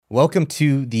Welcome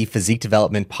to the Physique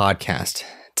Development Podcast.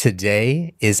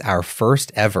 Today is our first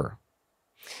ever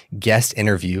guest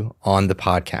interview on the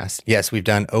podcast. Yes, we've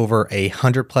done over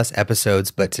 100+ episodes,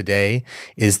 but today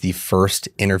is the first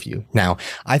interview. Now,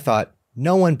 I thought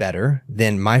no one better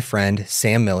than my friend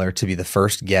Sam Miller to be the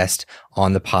first guest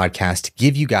on the podcast to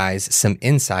give you guys some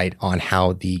insight on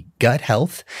how the gut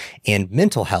health and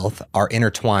mental health are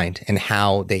intertwined and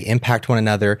how they impact one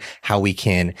another, how we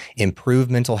can improve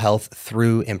mental health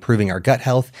through improving our gut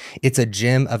health. It's a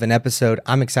gem of an episode.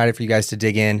 I'm excited for you guys to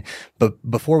dig in. But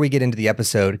before we get into the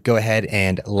episode, go ahead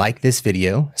and like this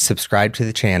video, subscribe to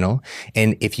the channel,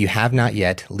 and if you have not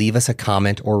yet, leave us a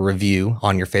comment or review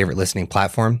on your favorite listening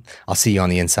platform. I'll see you on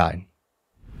the inside.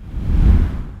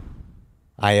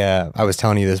 I was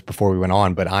telling you this before we went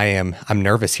on, but I'm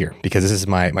nervous here because this is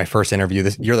my first interview.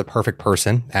 You're the perfect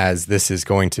person, as this is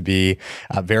going to be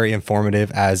very informative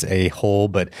as a whole.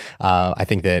 But I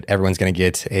think that everyone's going to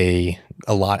get a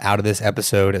lot out of this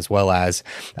episode, as well as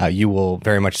you will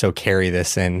very much so carry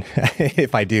this. And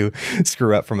if I do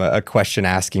screw up from a question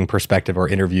asking perspective or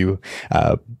interview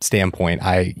standpoint,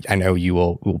 I know you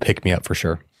will pick me up for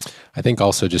sure. I think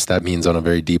also just that means on a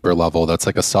very deeper level, that's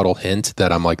like a subtle hint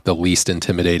that I'm like the least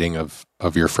intimidating of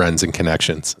your friends and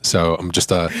connections. So I'm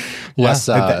just a less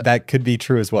that could be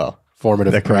true as well.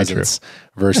 Formative presence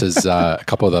versus a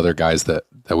couple of the other guys that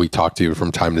we talk to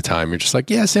from time to time. You're just like,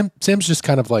 yeah, Sam's just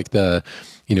kind of like the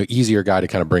easier guy to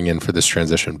kind of bring in for this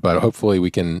transition. But hopefully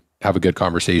we can have a good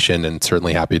conversation, and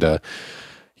certainly happy to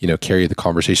carry the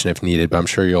conversation if needed. But I'm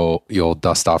sure you'll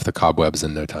dust off the cobwebs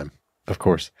in no time. Of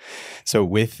course. So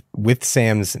with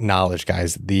Sam's knowledge,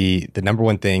 guys, the number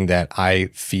one thing that I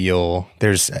feel,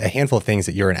 there's a handful of things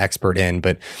that you're an expert in,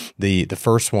 but the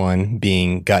first one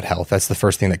being gut health. That's the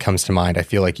first thing that comes to mind. I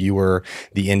feel like you were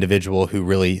the individual who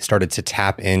really started to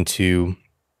tap into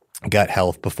gut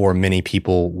health before many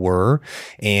people were.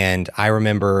 And I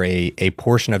remember a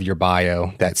portion of your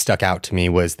bio that stuck out to me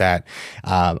was that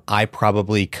I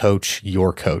probably coach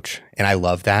your coach. And I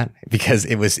love that because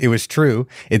it was true.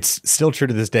 It's still true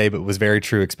to this day, but was very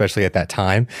true, especially at that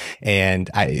time. And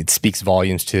it speaks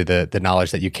volumes to the knowledge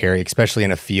that you carry, especially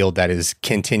in a field that is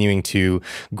continuing to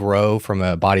grow from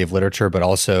a body of literature, but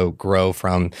also grow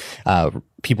from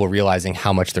people realizing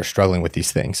how much they're struggling with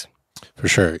these things. For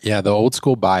sure. Yeah. The old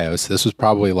school bios, this was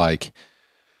probably like,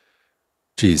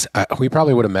 we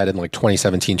probably would have met in like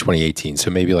 2017, 2018. So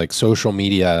maybe like social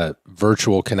media,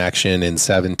 virtual connection in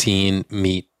 17,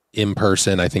 meet in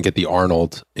person, I think at the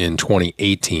Arnold in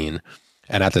 2018.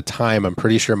 And at the time, I'm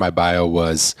pretty sure my bio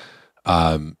was,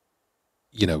 I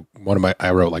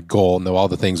wrote like goal, know all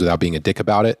the things without being a dick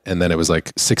about it. And then it was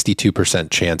like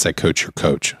 62% chance I coach your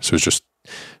coach. So it's just,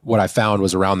 what I found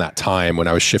was around that time when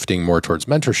I was shifting more towards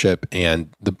mentorship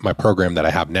and my program that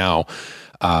I have now,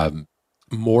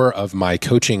 more of my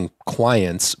coaching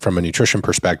clients from a nutrition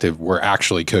perspective were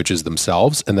actually coaches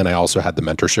themselves. And then I also had the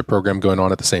mentorship program going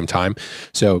on at the same time.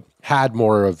 So had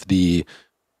more of the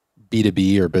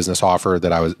B2B or business offer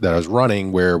that I was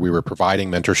running, where we were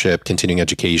providing mentorship, continuing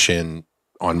education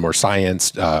on more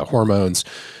science, hormones,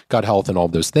 gut health, and all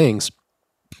of those things.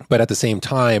 But at the same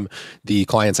time, the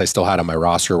clients I still had on my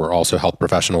roster were also health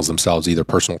professionals themselves, either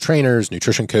personal trainers,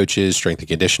 nutrition coaches, strength and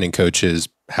conditioning coaches,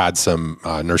 had some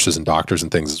nurses and doctors and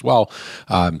things as well.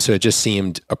 So it just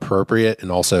seemed appropriate,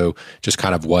 and also just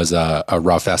kind of was a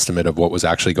rough estimate of what was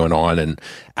actually going on. And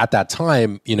at that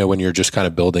time, when you're just kind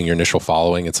of building your initial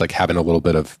following, it's like having a little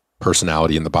bit of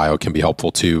personality in the bio can be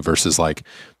helpful too, versus like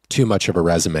too much of a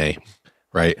resume,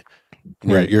 right?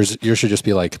 Right. Yours should just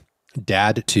be like,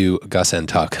 Dad to Gus and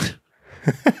Tuck.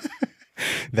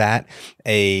 That,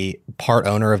 a part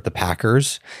owner of the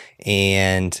Packers.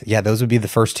 And yeah, those would be the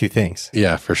first two things.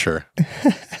 Yeah, for sure.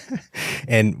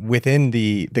 And within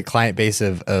the client base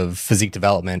of physique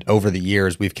development over the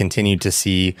years, we've continued to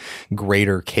see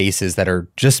greater cases that are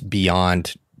just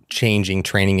beyond changing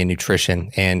training and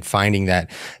nutrition, and finding that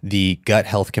the gut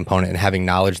health component and having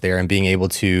knowledge there and being able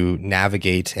to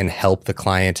navigate and help the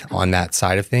client on that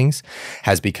side of things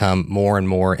has become more and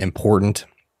more important,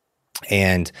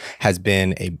 and has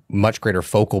been a much greater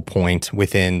focal point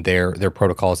within their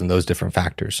protocols and those different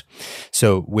factors.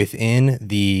 So within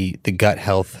the gut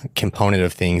health component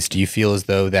of things, do you feel as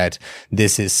though that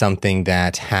this is something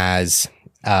that has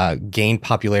gained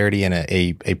popularity in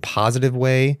a positive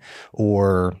way,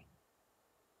 or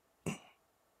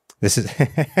this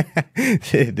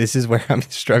is where I'm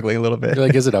struggling a little bit? You're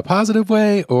like, is it a positive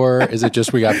way, or is it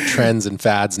just we got trends and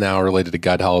fads now related to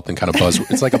gut health and kind of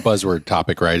it's like a buzzword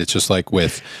topic, right? It's just like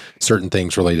with certain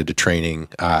things related to training.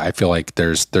 I feel like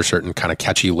there's certain kind of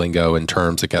catchy lingo and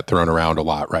terms that get thrown around a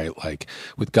lot, right? Like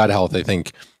with gut health, I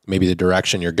think maybe the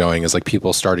direction you're going is like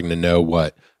people starting to know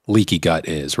what leaky gut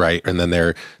is, right? And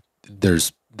then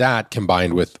there's that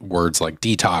combined with words like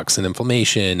detox and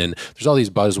inflammation, and there's all these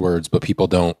buzzwords, but people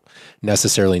don't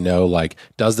necessarily know, like,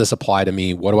 does this apply to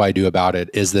me? What do I do about it?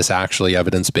 Is this actually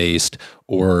evidence-based,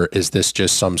 or is this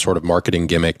just some sort of marketing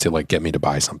gimmick to like get me to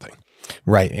buy something?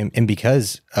 Right. And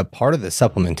because a part of the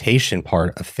supplementation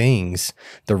part of things,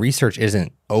 the research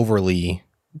isn't overly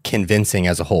convincing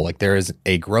as a whole. Like there is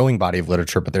a growing body of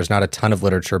literature, but there's not a ton of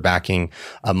literature backing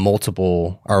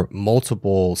multiple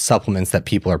supplements that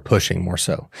people are pushing more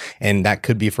so. And that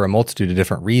could be for a multitude of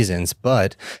different reasons,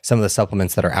 but some of the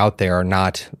supplements that are out there are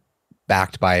not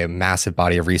backed by a massive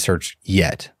body of research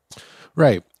yet.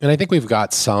 Right. And I think we've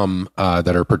got some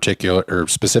that are particular or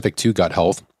specific to gut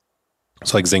health.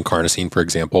 So like zinc carnosine, for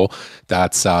example,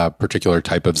 that's a particular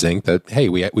type of zinc that, hey,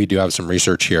 we do have some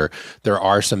research here. There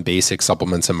are some basic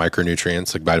supplements and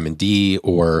micronutrients like vitamin D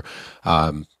or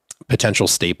potential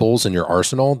staples in your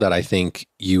arsenal that I think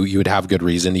you would have good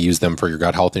reason to use them for your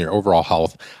gut health and your overall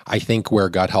health. I think where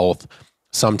gut health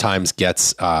sometimes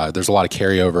gets, there's a lot of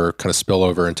carryover, kind of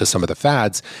spillover into some of the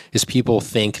fads, is people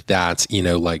think that,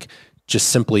 like just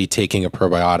simply taking a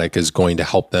probiotic is going to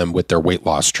help them with their weight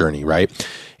loss journey, right?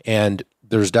 And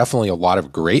there's definitely a lot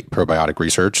of great probiotic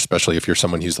research, especially if you're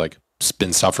someone who's like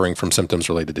been suffering from symptoms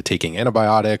related to taking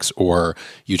antibiotics, or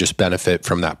you just benefit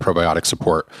from that probiotic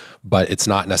support. But it's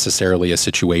not necessarily a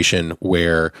situation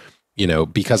where,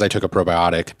 because I took a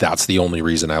probiotic, that's the only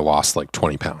reason I lost like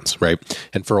 20 pounds, right?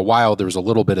 And for a while, there was a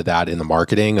little bit of that in the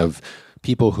marketing of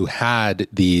people who had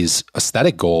these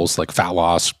aesthetic goals, like fat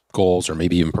loss goals, or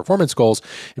maybe even performance goals,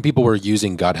 and people were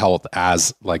using gut health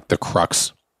as like the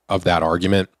crux of that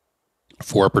argument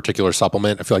for a particular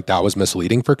supplement. I feel like that was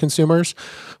misleading for consumers,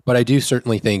 but I do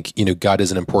certainly think, gut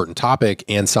is an important topic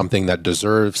and something that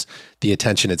deserves the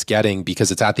attention it's getting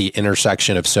because it's at the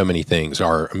intersection of so many things.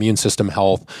 Our immune system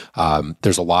health,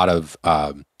 there's a lot of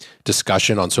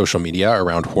discussion on social media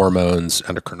around hormones,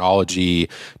 endocrinology,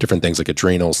 different things like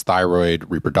adrenals, thyroid,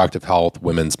 reproductive health,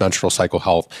 women's menstrual cycle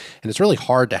health. And it's really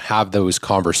hard to have those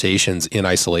conversations in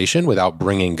isolation without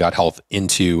bringing gut health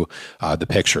into the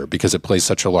picture because it plays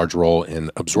such a large role in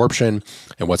absorption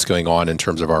and what's going on in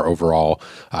terms of our overall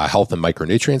health and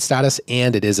micronutrient status.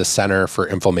 And it is a center for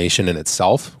inflammation in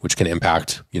itself, which can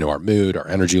impact, our mood, our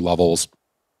energy levels,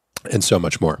 and so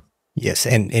much more. Yes.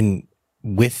 And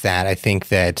with that, I think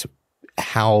that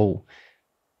how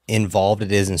involved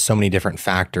it is in so many different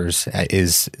factors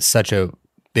is such a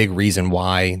big reason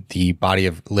why the body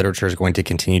of literature is going to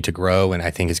continue to grow. And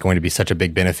I think is going to be such a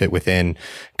big benefit within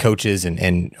coaches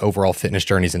and overall fitness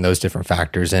journeys and those different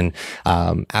factors. And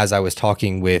as I was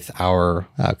talking with our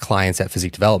clients at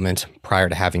Physique Development prior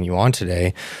to having you on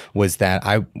today, was that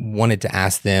I wanted to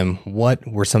ask them what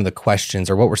were some of the questions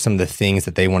or what were some of the things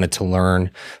that they wanted to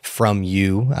learn from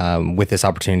you with this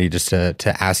opportunity just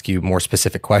to ask you more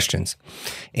specific questions.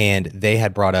 And they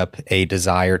had brought up a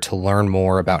desire to learn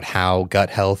more about how gut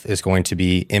health is going to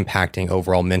be impacting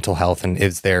overall mental health, and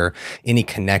is there any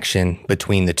connection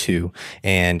between the two?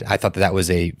 And I thought that was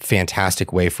a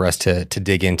fantastic way for us to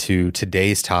dig into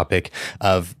today's topic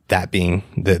of that being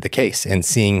the case and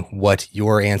seeing what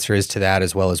your answer is to that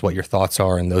as well as what your thoughts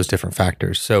are and those different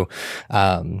factors. So,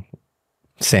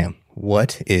 Sam,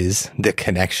 what is the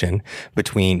connection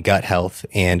between gut health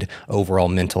and overall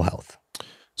mental health?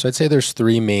 So I'd say there's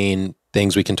three main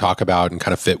things we can talk about and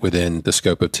kind of fit within the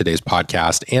scope of today's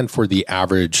podcast. And for the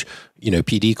average,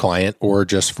 PD client, or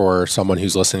just for someone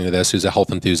who's listening to this, who's a health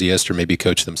enthusiast or maybe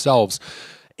coach themselves,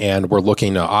 and we're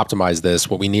looking to optimize this,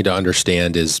 what we need to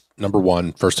understand is, number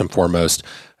one, first and foremost,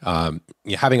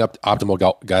 having optimal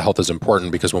gut health is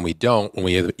important because when we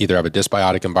either have a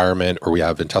dysbiotic environment or we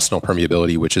have intestinal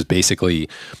permeability, which is basically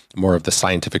more of the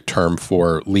scientific term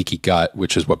for leaky gut,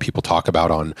 which is what people talk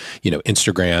about on,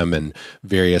 Instagram and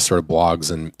various sort of blogs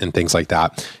and things like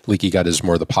that. Leaky gut is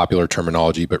more the popular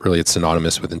terminology, but really it's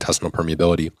synonymous with intestinal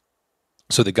permeability.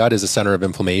 So the gut is a center of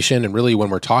inflammation. And really when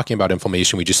we're talking about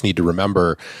inflammation, we just need to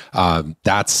remember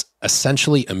that's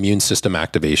essentially immune system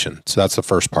activation. So that's the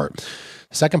first part.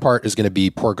 The second part is going to be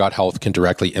poor gut health can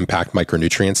directly impact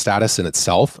micronutrient status in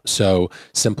itself. So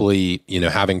simply,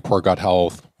 having poor gut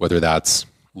health, whether that's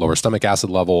lower stomach acid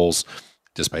levels,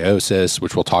 dysbiosis,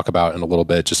 which we'll talk about in a little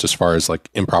bit, just as far as like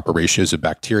improper ratios of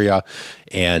bacteria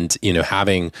and,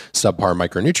 having subpar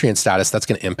micronutrient status, that's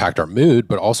going to impact our mood,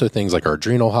 but also things like our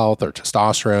adrenal health, our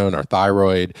testosterone, our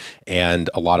thyroid, and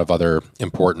a lot of other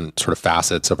important sort of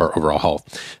facets of our overall health.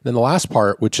 And then the last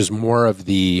part, which is more of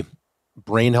the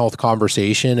brain health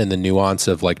conversation and the nuance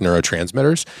of like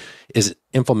neurotransmitters, is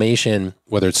inflammation,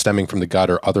 whether it's stemming from the gut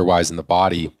or otherwise in the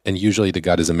body, and usually the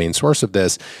gut is a main source of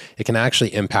this, it can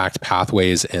actually impact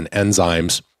pathways and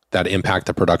enzymes that impact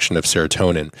the production of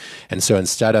serotonin. And so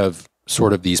instead of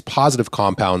sort of these positive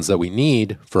compounds that we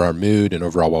need for our mood and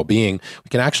overall well-being, we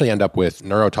can actually end up with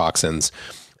neurotoxins.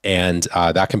 And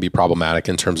that can be problematic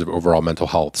in terms of overall mental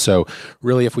health. So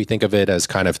really, if we think of it as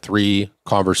kind of three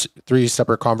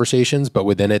separate conversations, but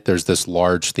within it, there's this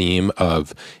large theme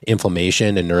of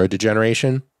inflammation and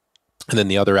neurodegeneration. And then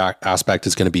the other aspect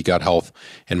is going to be gut health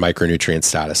and micronutrient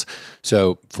status.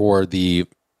 So for the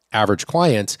average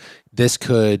client, this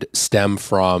could stem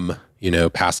from,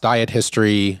 past diet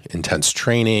history, intense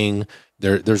training.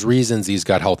 There's reasons these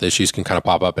gut health issues can kind of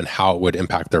pop up and how it would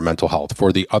impact their mental health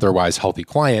for the otherwise healthy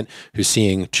client who's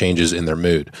seeing changes in their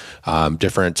mood.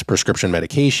 Different prescription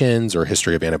medications or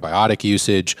history of antibiotic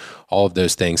usage, all of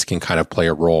those things can kind of play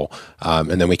a role.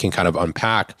 And then we can kind of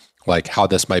unpack like how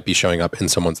this might be showing up in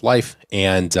someone's life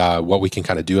and what we can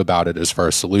kind of do about it as far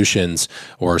as solutions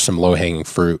or some low-hanging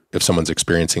fruit if someone's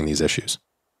experiencing these issues.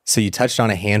 So you touched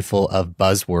on a handful of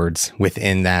buzzwords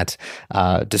within that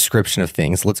description of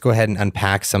things. Let's go ahead and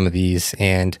unpack some of these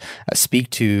and speak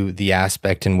to the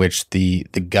aspect in which the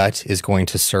gut is going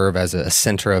to serve as a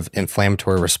center of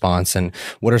inflammatory response. And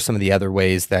what are some of the other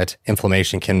ways that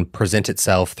inflammation can present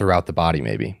itself throughout the body,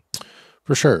 maybe?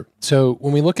 For sure. So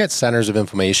when we look at centers of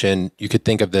inflammation, you could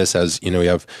think of this as, we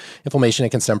have inflammation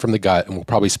that can stem from the gut, and we'll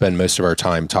probably spend most of our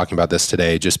time talking about this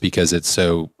today just because it's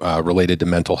so related to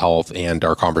mental health and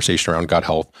our conversation around gut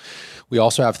health. We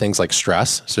also have things like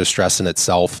stress. So stress in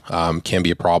itself can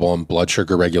be a problem. Blood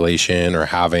sugar regulation or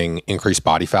having increased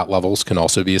body fat levels can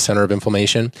also be a center of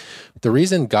inflammation. The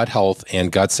reason gut health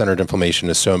and gut-centered inflammation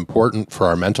is so important for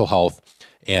our mental health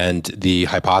and the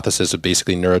hypothesis of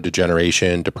basically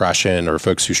neurodegeneration, depression, or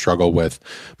folks who struggle with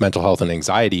mental health and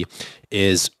anxiety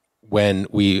is when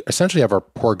we essentially have our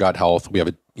poor gut health, we have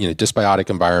a dysbiotic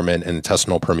environment and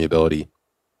intestinal permeability.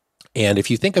 And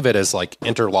if you think of it as like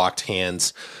interlocked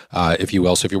hands, if you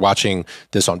will, so if you're watching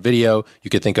this on video, you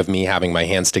could think of me having my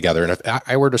hands together. And if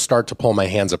I were to start to pull my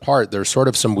hands apart, there's sort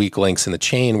of some weak links in the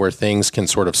chain where things can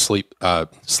sort of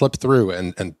slip through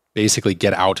and basically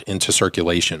get out into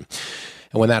circulation.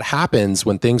 And when that happens,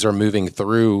 when things are moving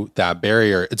through that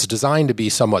barrier, it's designed to be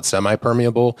somewhat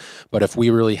semi-permeable. But if we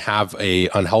really have an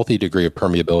unhealthy degree of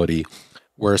permeability,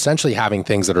 we're essentially having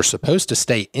things that are supposed to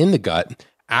stay in the gut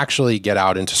actually get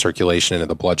out into circulation into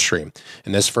the bloodstream.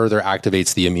 And this further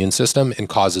activates the immune system and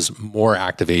causes more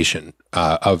activation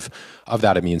of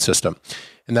that immune system.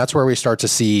 And that's where we start to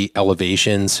see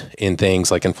elevations in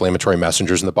things like inflammatory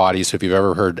messengers in the body. So if you've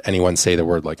ever heard anyone say the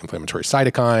word like inflammatory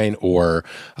cytokine or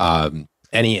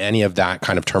any of that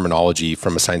kind of terminology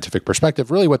from a scientific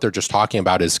perspective, really what they're just talking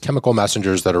about is chemical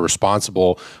messengers that are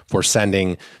responsible for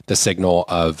sending the signal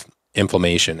of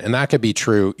inflammation. And that could be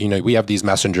true. We have these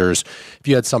messengers. If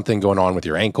you had something going on with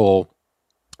your ankle,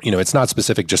 it's not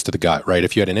specific just to the gut, right?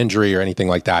 If you had an injury or anything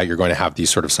like that, you're going to have these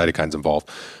sort of cytokines involved.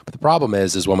 But the problem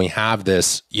is when we have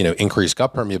this, increased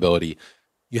gut permeability,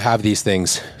 you have these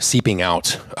things seeping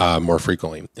out more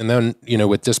frequently. And then,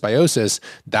 with dysbiosis,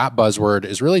 that buzzword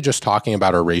is really just talking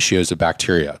about our ratios of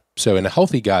bacteria. So in a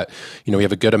healthy gut, we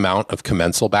have a good amount of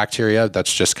commensal bacteria.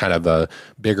 That's just kind of a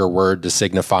bigger word to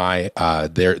signify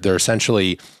they're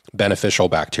essentially beneficial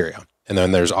bacteria. And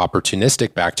then there's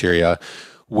opportunistic bacteria,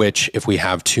 which if we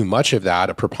have too much of that,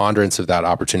 a preponderance of that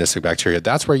opportunistic bacteria,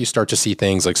 that's where you start to see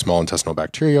things like small intestinal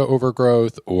bacteria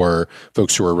overgrowth or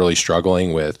folks who are really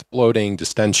struggling with bloating,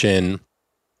 distension,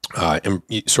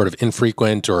 sort of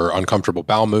infrequent or uncomfortable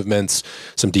bowel movements,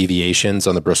 some deviations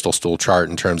on the Bristol stool chart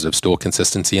in terms of stool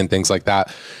consistency and things like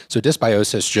that. So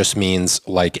dysbiosis just means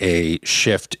like a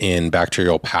shift in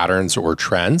bacterial patterns or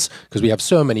trends because we have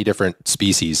so many different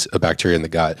species of bacteria in the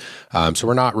gut. So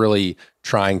we're not really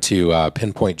trying to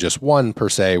pinpoint just one per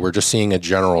se. We're just seeing a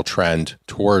general trend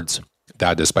towards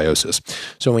that dysbiosis.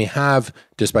 So when we have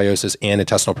dysbiosis and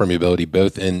intestinal permeability,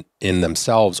 both in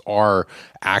themselves are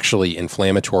actually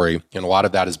inflammatory. And a lot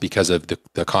of that is because of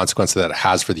the consequence that it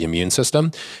has for the immune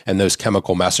system and those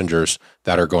chemical messengers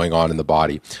that are going on in the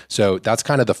body. So that's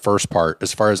kind of the first part.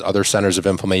 As far as other centers of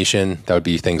inflammation, that would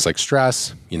be things like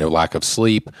stress, lack of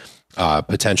sleep,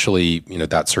 potentially,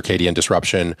 that circadian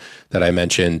disruption that I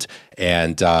mentioned.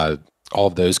 And all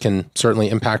of those can certainly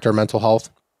impact our mental health.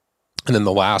 And then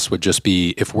the last would just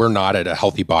be if we're not at a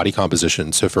healthy body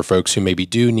composition. So for folks who maybe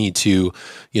do need to,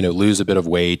 lose a bit of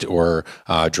weight or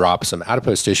drop some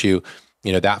adipose tissue,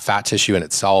 that fat tissue in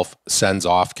itself sends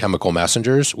off chemical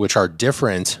messengers, which are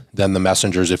different than the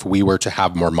messengers if we were to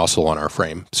have more muscle on our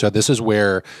frame. So this is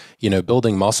where,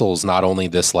 building muscle is not only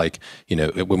this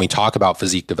when we talk about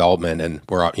physique development, and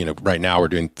we're, right now we're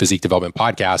doing physique development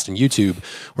podcast and YouTube,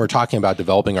 we're talking about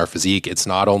developing our physique. It's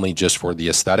not only just for the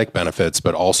aesthetic benefits,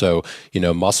 but also,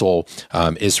 muscle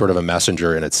is sort of a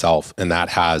messenger in itself. And that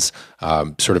has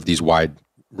sort of these wide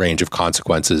range of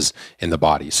consequences in the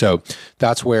body. So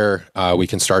that's where we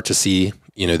can start to see,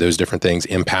 those different things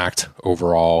impact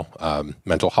overall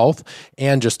mental health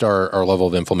and just our level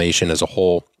of inflammation as a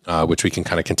whole, which we can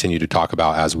kind of continue to talk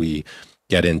about as we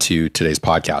get into today's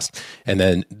podcast. And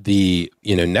then the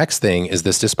next thing is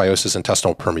this dysbiosis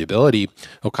intestinal permeability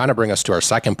will kind of bring us to our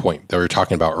second point that we were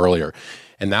talking about earlier.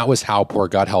 And that was how poor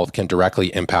gut health can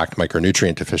directly impact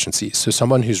micronutrient deficiencies. So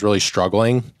someone who's really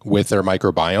struggling with their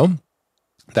microbiome,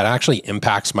 that actually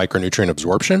impacts micronutrient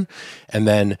absorption. And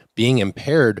then being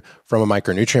impaired from a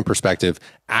micronutrient perspective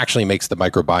actually makes the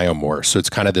microbiome worse. So it's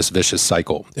kind of this vicious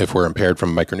cycle. If we're impaired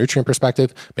from a micronutrient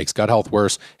perspective, makes gut health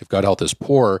worse. If gut health is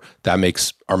poor, that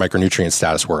makes our micronutrient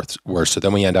status worse. So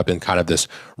then we end up in kind of this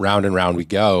round and round we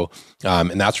go.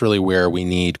 And that's really where we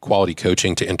need quality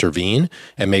coaching to intervene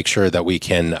and make sure that we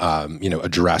can,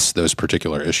 address those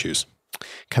particular issues.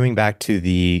 Coming back to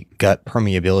the gut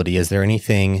permeability, is there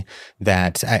anything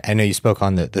that, I know you spoke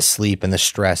on the sleep and the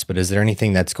stress, but is there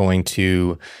anything that's going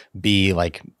to be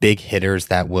like big hitters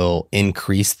that will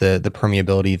increase the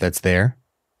permeability that's there?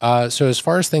 So as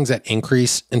far as things that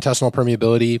increase intestinal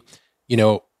permeability,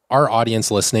 our audience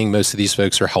listening, most of these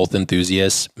folks are health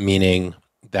enthusiasts, meaning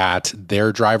that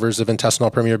their drivers of intestinal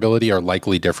permeability are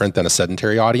likely different than a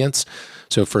sedentary audience.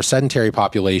 So for sedentary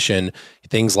population,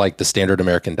 things like the standard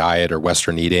American diet or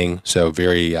Western eating, so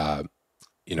very,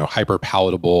 hyper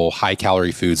palatable, high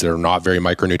calorie foods that are not very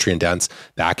micronutrient dense,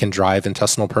 that can drive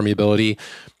intestinal permeability.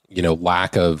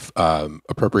 Lack of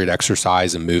appropriate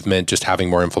exercise and movement, just having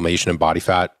more inflammation and body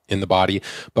fat in the body.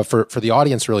 But for the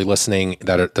audience really listening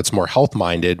that's more health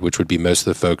minded, which would be most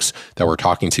of the folks that we're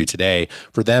talking to today,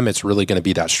 for them, it's really going to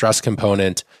be that stress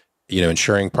component,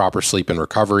 ensuring proper sleep and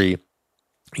recovery,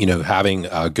 having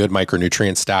a good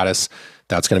micronutrient status.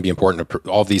 That's going to be important.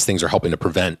 All of these things are helping to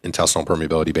prevent intestinal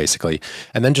permeability, basically.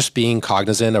 And then just being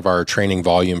cognizant of our training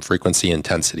volume, frequency,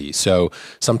 intensity. So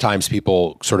sometimes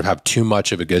people sort of have too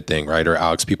much of a good thing, right? Or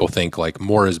Alex, people think like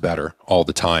more is better all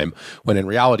the time, when in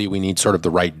reality, we need sort of the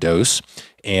right dose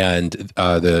and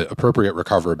the appropriate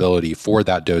recoverability for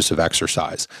that dose of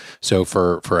exercise. So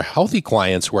for healthy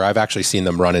clients, where I've actually seen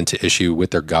them run into issue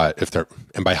with their gut,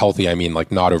 and by healthy, I mean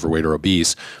like not overweight or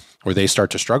obese, where they start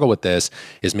to struggle with this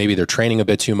is maybe they're training a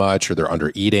bit too much, or they're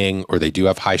under eating, or they do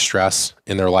have high stress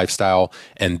in their lifestyle.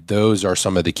 And those are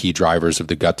some of the key drivers of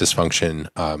the gut dysfunction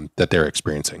that they're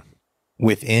experiencing.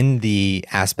 Within the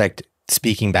aspect,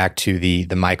 speaking back to the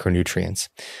micronutrients,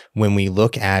 when we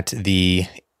look at the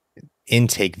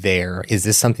intake there, is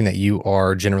this something that you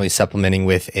are generally supplementing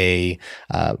with a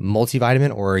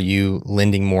multivitamin, or are you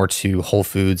lending more to whole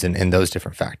foods and those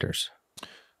different factors?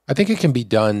 I think it can be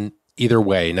done either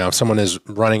way. Now, if someone is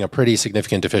running a pretty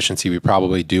significant deficiency, we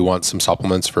probably do want some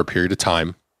supplements for a period of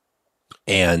time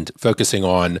and focusing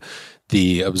on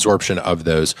the absorption of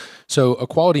those. So a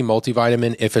quality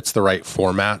multivitamin, if it's the right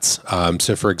formats.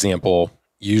 So for example,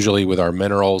 usually with our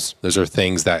minerals, those are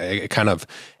things that it kind of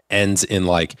ends in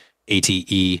like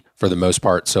ATE for the most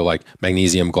part. So like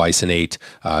magnesium glycinate,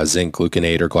 zinc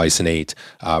gluconate or glycinate,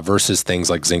 versus things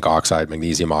like zinc oxide,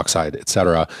 magnesium oxide, et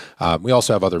cetera. We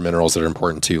also have other minerals that are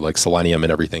important too, like selenium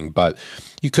and everything. But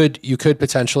you could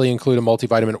potentially include a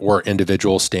multivitamin or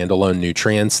individual standalone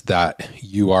nutrients that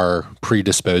you are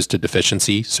predisposed to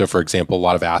deficiency. So for example, a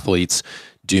lot of athletes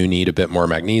do need a bit more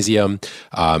magnesium.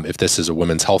 If this is a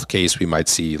women's health case, we might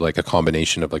see like a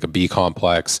combination of like a B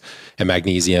complex and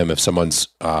magnesium. If someone's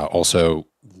also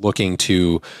looking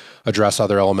to address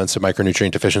other elements of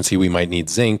micronutrient deficiency, we might need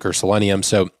zinc or selenium.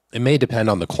 So it may depend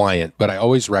on the client, but I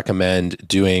always recommend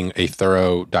doing a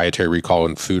thorough dietary recall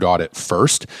and food audit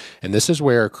first. And this is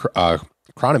where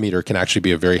Chronometer can actually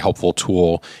be a very helpful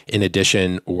tool in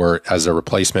addition or as a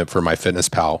replacement for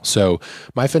MyFitnessPal. So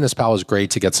MyFitnessPal is great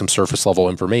to get some surface level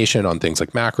information on things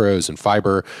like macros and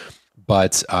fiber.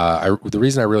 But the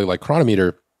reason I really like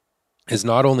Chronometer is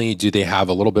not only do they have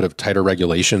a little bit of tighter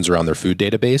regulations around their food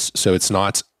database, so it's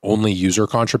not only user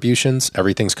contributions,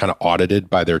 everything's kind of audited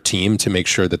by their team to make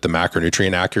sure that the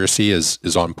macronutrient accuracy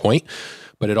is on point,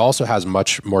 but it also has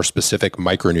much more specific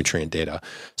micronutrient data.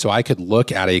 So I could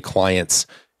look at a client's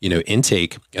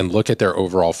intake and look at their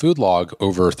overall food log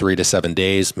over 3 to 7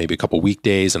 days, maybe a couple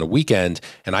weekdays and a weekend.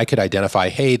 And I could identify,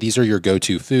 hey, these are your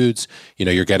go-to foods.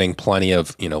 You're getting plenty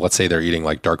of, let's say they're eating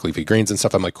like dark leafy greens and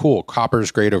stuff. I'm like, cool,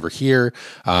 copper's great over here.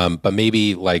 But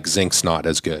maybe like zinc's not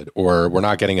as good, or we're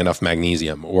not getting enough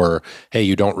magnesium, or, hey,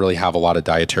 you don't really have a lot of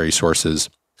dietary sources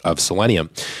of selenium.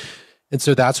 And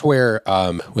so that's where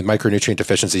with micronutrient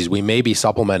deficiencies, we may be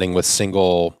supplementing with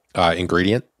single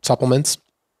ingredient supplements.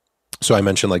 So I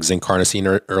mentioned like zinc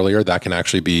carnosine earlier. That can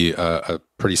actually be a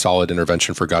pretty solid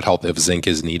intervention for gut health if zinc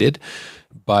is needed.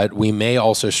 But we may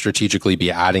also strategically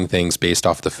be adding things based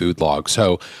off the food log.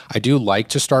 So I do like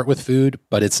to start with food,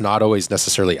 but it's not always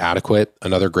necessarily adequate.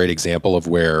 Another great example of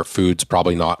where food's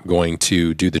probably not going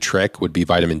to do the trick would be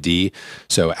vitamin D.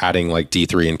 So adding like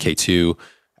D3 and K2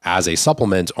 as a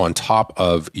supplement on top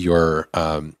of your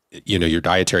your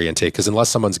dietary intake, because unless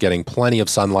someone's getting plenty of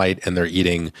sunlight and they're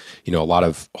eating a lot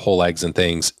of whole eggs and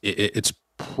things, it's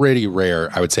pretty rare.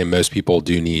 I would say most people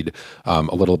do need a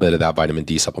little bit of that vitamin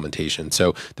D supplementation.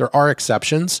 So there are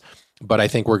exceptions, but I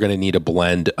think we're going to need a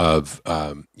blend of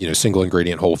single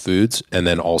ingredient whole foods, and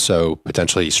then also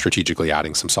potentially strategically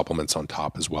adding some supplements on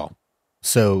top as well.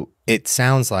 So it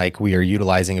sounds like we are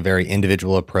utilizing a very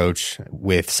individual approach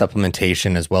with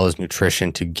supplementation as well as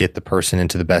nutrition to get the person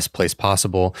into the best place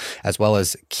possible, as well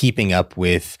as keeping up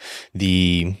with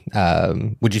the,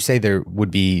 would you say there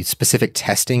would be specific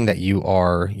testing that you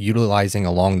are utilizing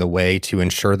along the way to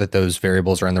ensure that those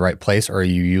variables are in the right place? Or are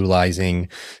you utilizing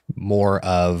more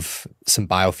of some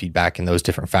biofeedback in those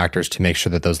different factors to make sure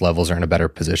that those levels are in a better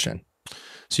position?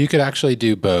 So you could actually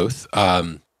do both.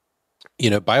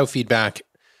 Biofeedback,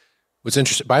 what's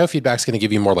interesting, biofeedback is going to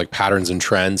give you more like patterns and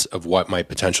trends of what might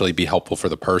potentially be helpful for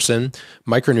the person.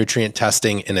 Micronutrient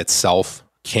testing in itself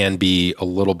can be a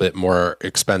little bit more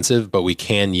expensive, but we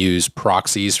can use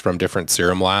proxies from different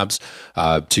serum labs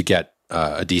to get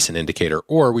a decent indicator,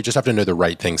 or we just have to know the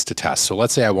right things to test. So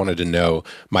let's say I wanted to know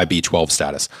my B12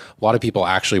 status. A lot of people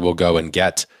actually will go and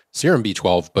get serum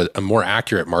B12, but a more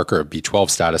accurate marker of B12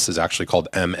 status is actually called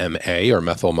MMA, or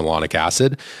methylmalonic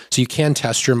acid. So you can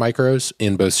test your micros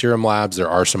in both serum labs. There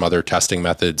are some other testing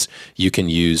methods you can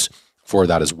use for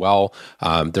that as well.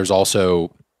 There's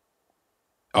also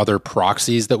other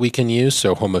proxies that we can use.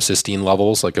 So homocysteine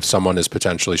levels, like if someone is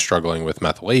potentially struggling with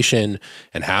methylation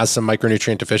and has some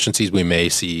micronutrient deficiencies, we may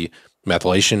see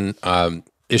methylation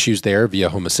issues there via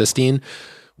homocysteine.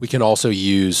 We can also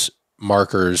use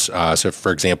markers. So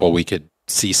for example, we could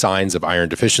see signs of iron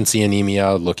deficiency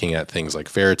anemia, looking at things like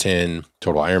ferritin,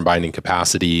 total iron binding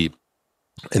capacity,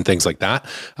 and things like that.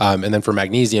 And then for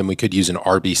magnesium, we could use an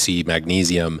RBC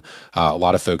magnesium. A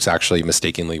lot of folks actually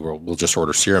mistakenly will just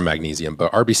order serum magnesium,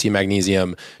 but RBC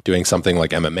magnesium, doing something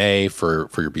like MMA for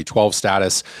your B12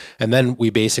 status. And then we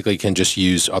basically can just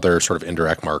use other sort of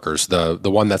indirect markers. The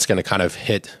one that's going to kind of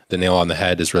hit the nail on the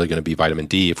head is really going to be vitamin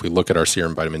D. If we look at our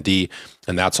serum vitamin D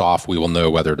and that's off, we will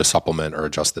know whether to supplement or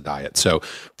adjust the diet. So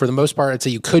for the most part, I'd say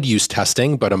you could use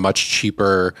testing, but a much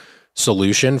cheaper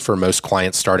solution for most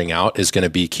clients starting out is going to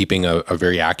be keeping a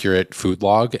very accurate food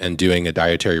log and doing a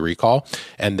dietary recall.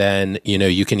 And then,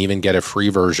 you can even get a free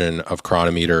version of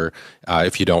Chronometer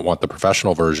if you don't want the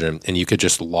professional version. And you could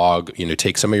just log,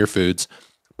 take some of your foods,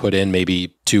 put in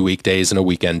maybe 2 weekdays and a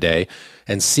weekend day,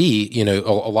 and see, a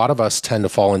lot of us tend to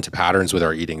fall into patterns with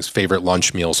our eatings, favorite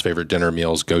lunch meals, favorite dinner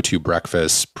meals, go-to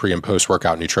breakfasts, pre and post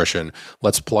workout nutrition.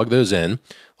 Let's plug those in.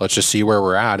 Let's just see where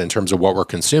we're at in terms of what we're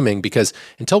consuming, because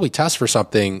until we test for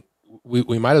something,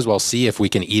 we might as well see if we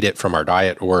can eat it from our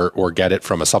diet or get it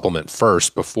from a supplement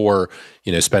first before,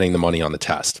 spending the money on the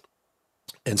test.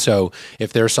 And so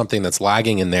if there's something that's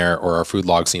lagging in there or our food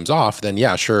log seems off, then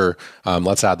yeah, sure,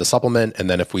 let's add the supplement.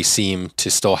 And then if we seem to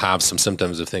still have some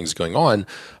symptoms of things going on,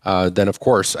 then of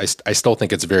course, I still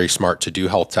think it's very smart to do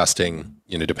health testing.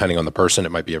 Depending on the person,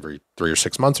 it might be every 3 or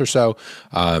 6 months or so.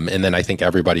 And then I think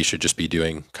everybody should just be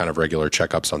doing kind of regular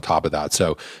checkups on top of that.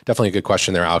 So definitely a good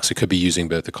question there, Alex. It could be using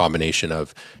both the combination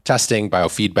of testing,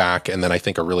 biofeedback, and then I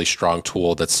think a really strong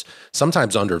tool that's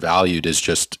sometimes undervalued is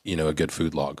just, a good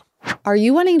food log. Are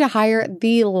you wanting to hire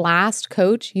the last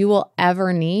coach you will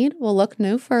ever need? Well, look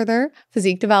no further.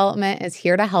 Physique Development is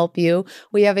here to help you.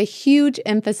 We have a huge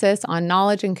emphasis on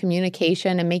knowledge and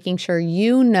communication and making sure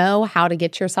you know how to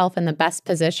get yourself in the best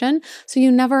position so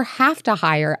you never have to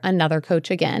hire another coach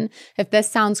again. If this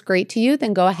sounds great to you,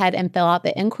 then go ahead and fill out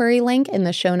the inquiry link in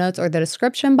the show notes or the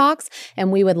description box,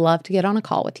 and we would love to get on a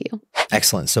call with you.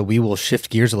 Excellent. So we will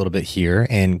shift gears a little bit here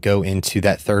and go into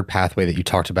that third pathway that you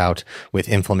talked about with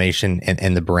inflammation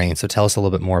and the brain. So tell us a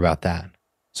little bit more about that.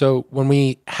 So when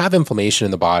we have inflammation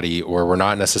in the body, or we're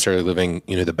not necessarily living,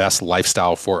 the best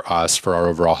lifestyle for us, for our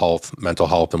overall health, mental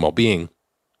health, and well-being,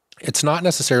 it's not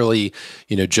necessarily,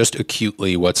 just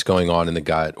acutely what's going on in the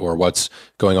gut or what's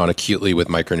going on acutely with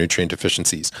micronutrient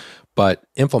deficiencies. But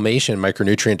inflammation,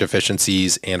 micronutrient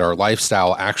deficiencies, and our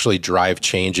lifestyle actually drive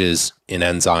changes in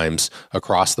enzymes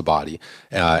across the body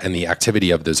and the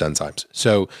activity of those enzymes.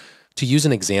 So to use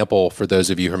an example for those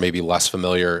of you who are maybe less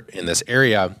familiar in this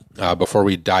area, before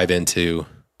we dive into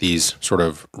these sort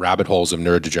of rabbit holes of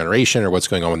neurodegeneration or what's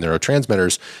going on with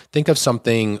neurotransmitters, think of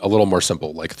something a little more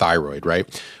simple like thyroid,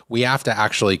 right? We have to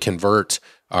actually convert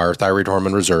our thyroid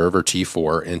hormone reserve, or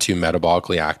T4, into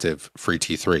metabolically active free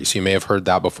T3. So you may have heard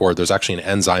that before. There's actually an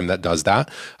enzyme that does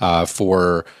that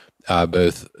for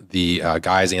both the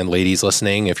guys and ladies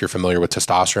listening. If you're familiar with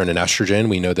testosterone and estrogen,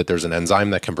 we know that there's an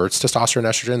enzyme that converts testosterone and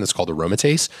estrogen that's called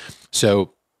aromatase.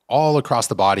 So all across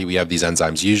the body, we have these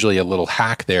enzymes. Usually a little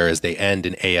hack there is they end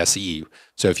in ASE.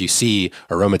 So if you see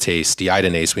aromatase,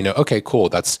 deiodinase, we know, okay, cool,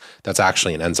 that's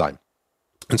actually an enzyme.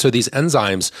 And so these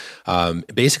enzymes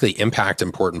basically impact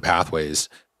important pathways,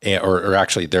 or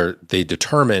actually they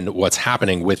determine what's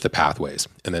happening with the pathways.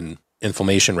 And then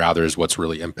inflammation, rather, is what's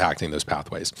really impacting those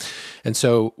pathways. And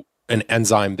so an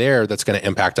enzyme there that's going to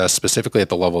impact us specifically at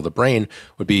the level of the brain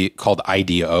would be called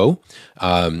IDO.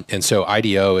 And so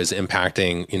IDO is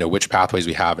impacting, which pathways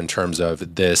we have in terms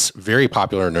of this very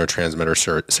popular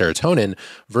neurotransmitter serotonin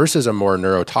versus a more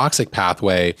neurotoxic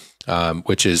pathway,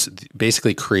 which is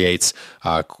basically creates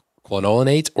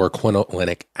quinolinate or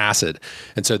quinolinic acid.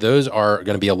 And so those are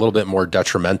going to be a little bit more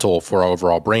detrimental for our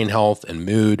overall brain health and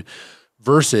mood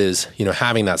versus,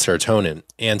 having that serotonin.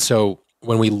 And so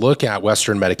when we look at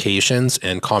Western medications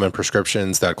and common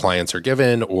prescriptions that clients are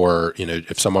given, or,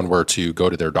 if someone were to go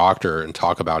to their doctor and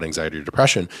talk about anxiety or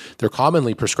depression, they're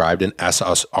commonly prescribed an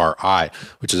SSRI,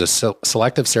 which is a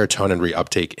selective serotonin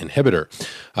reuptake inhibitor.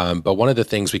 But one of the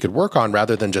things we could work on,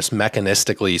 rather than just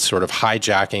mechanistically sort of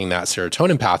hijacking that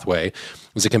serotonin pathway,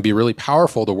 is it can be really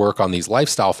powerful to work on these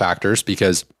lifestyle factors,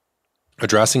 because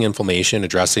addressing inflammation,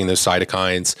 addressing those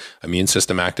cytokines, immune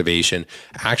system activation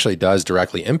actually does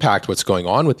directly impact what's going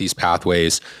on with these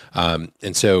pathways.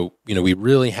 And so, we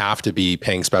really have to be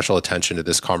paying special attention to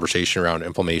this conversation around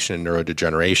inflammation and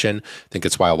neurodegeneration. I think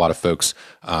it's why a lot of folks,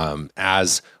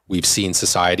 as we've seen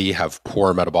society have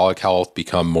poor metabolic health,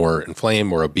 become more inflamed,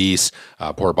 more obese,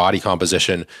 poor body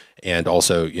composition, and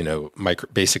also,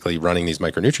 basically running these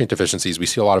micronutrient deficiencies, we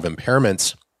see a lot of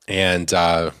impairments and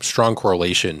strong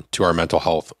correlation to our mental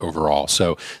health overall.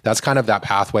 So that's kind of that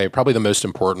pathway. Probably the most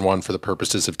important one for the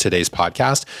purposes of today's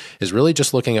podcast is really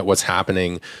just looking at what's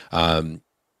happening, and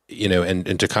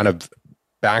to kind of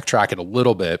backtrack it a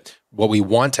little bit. What we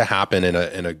want to happen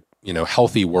in a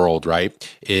healthy world,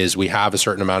 right, is we have a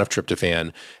certain amount of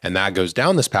tryptophan, and that goes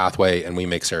down this pathway, and we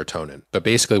make serotonin. But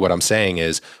basically what I'm saying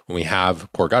is, when we have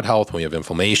poor gut health, when we have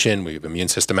inflammation, we have immune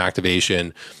system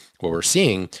activation, what we're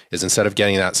seeing is, instead of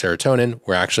getting that serotonin,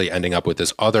 we're actually ending up with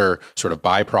this other sort of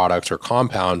byproduct or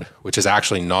compound, which is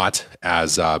actually not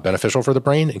as beneficial for the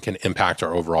brain and can impact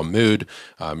our overall mood,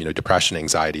 depression,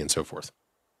 anxiety, and so forth.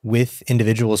 With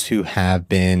individuals who have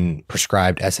been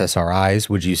prescribed SSRIs,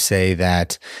 would you say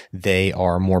that they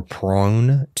are more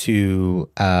prone to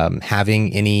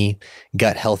having any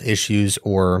gut health issues,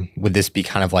 or would this be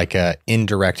kind of like an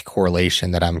indirect correlation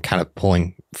that I'm kind of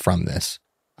pulling from this?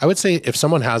 I would say if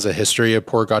someone has a history of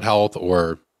poor gut health,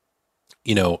 or,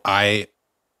 to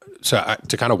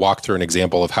kind of walk through an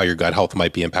example of how your gut health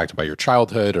might be impacted by your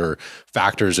childhood or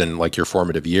factors in like your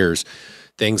formative years,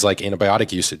 things like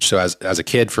antibiotic usage. So as a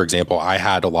kid, for example, I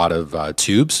had a lot of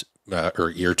tubes,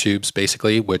 or ear tubes,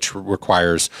 basically, which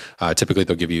requires, typically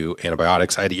they'll give you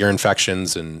antibiotics. I had ear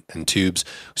infections and tubes.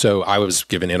 So I was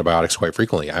given antibiotics quite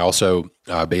frequently. I also,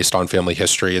 based on family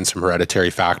history and some hereditary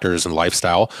factors and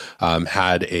lifestyle,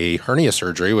 had a hernia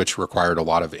surgery, which required a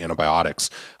lot of antibiotics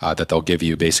that they'll give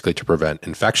you basically to prevent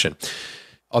infection.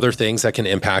 Other things that can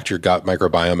impact your gut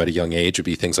microbiome at a young age would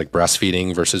be things like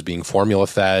breastfeeding versus being formula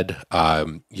fed.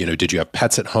 Did you have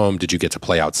pets at home? Did you get to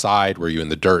play outside? Were you in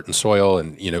the dirt and soil,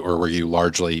 and or were you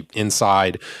largely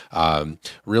inside?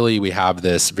 Really, we have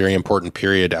this very important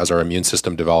period as our immune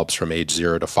system develops from age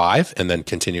 0 to 5, and then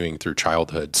continuing through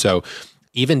childhood. So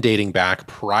even dating back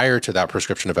prior to that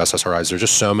prescription of SSRIs, there's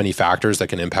just so many factors that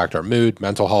can impact our mood,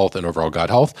 mental health, and overall gut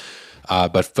health.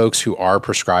 But folks who are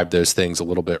prescribed those things a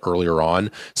little bit earlier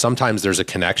on, sometimes there's a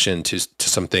connection to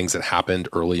some things that happened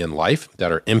early in life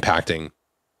that are impacting,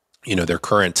 their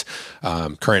current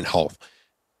health.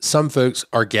 some folks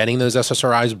are getting those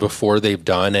SSRIs before they've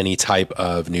done any type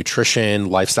of nutrition,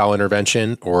 lifestyle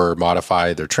intervention, or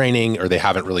modify their training, or they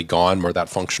haven't really gone more that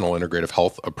functional integrative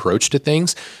health approach to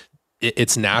things.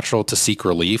 It's natural to seek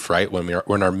relief, right?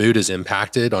 When our mood is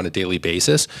impacted on a daily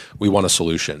basis, we want a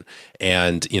solution.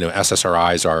 And,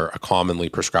 SSRIs are a commonly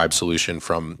prescribed solution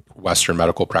from Western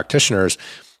medical practitioners.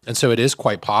 And so it is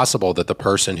quite possible that the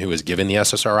person who was given the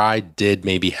SSRI did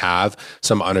maybe have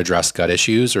some unaddressed gut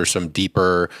issues or some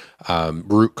deeper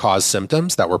root cause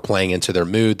symptoms that were playing into their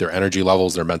mood, their energy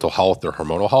levels, their mental health, their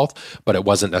hormonal health, but it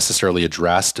wasn't necessarily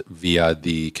addressed via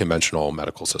the conventional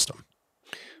medical system.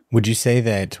 Would you say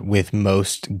that with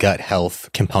most gut health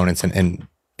components, and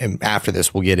after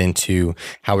this, we'll get into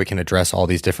how we can address all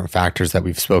these different factors that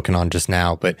we've spoken on just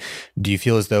now, but do you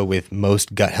feel as though with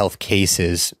most gut health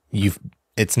cases,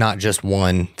 it's not just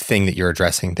one thing that you're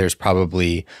addressing. There's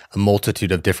probably a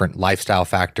multitude of different lifestyle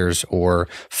factors or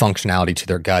functionality to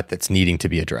their gut that's needing to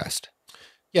be addressed?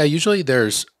 Yeah, usually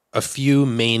there's a few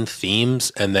main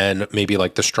themes and then maybe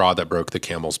like the straw that broke the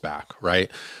camel's back, right?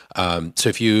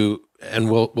 So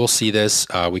we'll see this,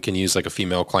 we can use like a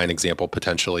female client example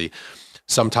potentially.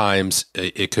 Sometimes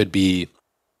it could be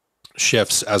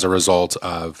shifts as a result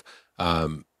of,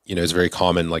 it's very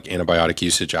common, like antibiotic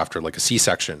usage after like a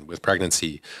C-section with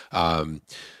pregnancy,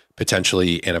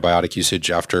 potentially antibiotic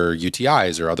usage after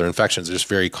UTIs or other infections. It's just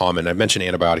very common. I mentioned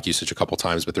antibiotic usage a couple of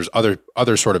times, but there's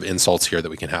other sort of insults here that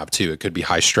we can have too. It could be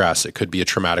high stress. It could be a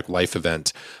traumatic life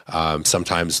event,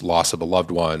 sometimes loss of a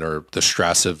loved one or the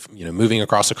stress of moving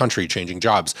across the country, changing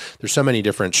jobs. There's so many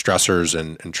different stressors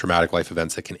and traumatic life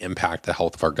events that can impact the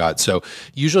health of our gut. So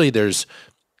usually there's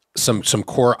some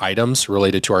core items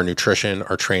related to our nutrition,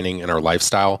 our training, and our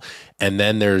lifestyle. And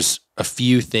then there's a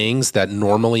few things that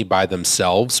normally by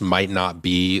themselves might not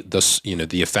be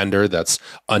the offender that's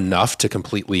enough to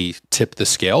completely tip the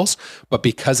scales. But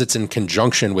because it's in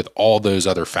conjunction with all those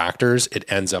other factors, it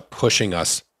ends up pushing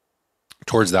us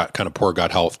towards that kind of poor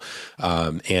gut health.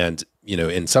 And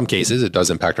in some cases, it does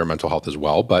impact our mental health as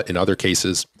well. But in other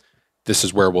cases, this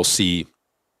is where we'll see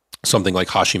something like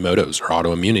Hashimoto's or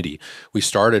autoimmunity. We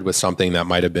started with something that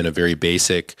might have been a very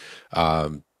basic,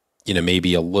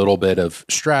 maybe a little bit of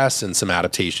stress and some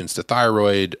adaptations to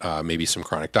thyroid, maybe some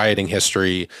chronic dieting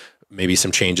history, maybe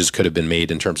some changes could have been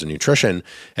made in terms of nutrition.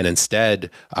 And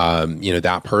instead,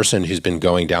 that person who's been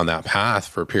going down that path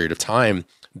for a period of time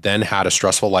then had a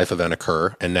stressful life event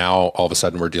occur. And now all of a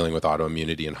sudden we're dealing with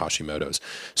autoimmunity and Hashimoto's.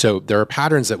 So there are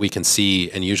patterns that we can see.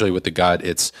 And usually with the gut,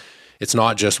 it's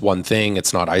not just one thing.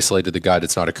 It's not isolated to the gut.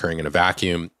 It's not occurring in a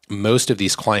vacuum. Most of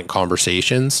these client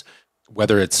conversations,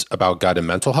 whether it's about gut and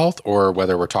mental health or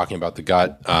whether we're talking about the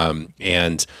gut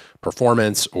and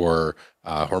performance or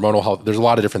hormonal health, there's a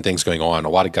lot of different things going on. A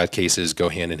lot of gut cases go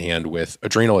hand in hand with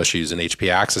adrenal issues and HPA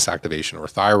axis activation or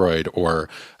thyroid, or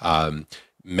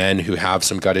men who have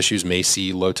some gut issues may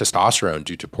see low testosterone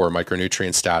due to poor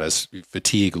micronutrient status,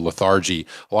 fatigue, lethargy.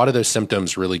 A lot of those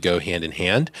symptoms really go hand in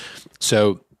hand.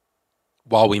 So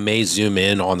while we may zoom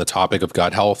in on the topic of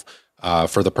gut health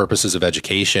for the purposes of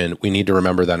education, we need to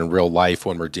remember that in real life,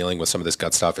 when we're dealing with some of this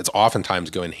gut stuff, it's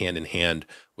oftentimes going hand in hand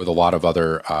with a lot of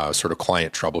other sort of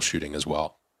client troubleshooting as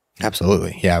well.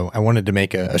 Absolutely. Yeah. I wanted to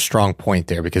make a strong point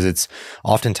there because it's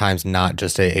oftentimes not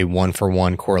just a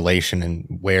one-for-one correlation, and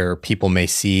where people may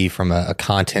see from a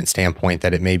content standpoint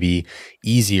that it may be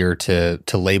easier to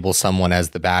label someone as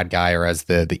the bad guy or as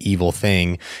the evil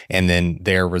thing, and then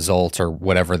their results or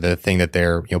whatever the thing that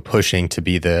they're pushing to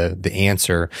be the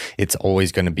answer. It's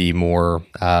always going to be more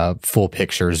full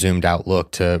picture, zoomed out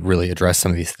look to really address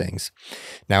some of these things.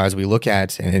 Now, as we look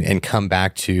at and come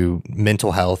back to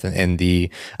mental health and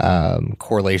the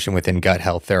correlation within gut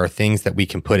health, there are things that we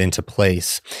can put into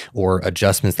place or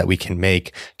adjustments that we can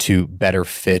make to better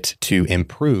fit to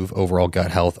improve overall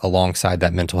gut health alongside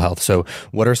that mental health. So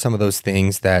what are some of those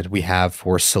things that we have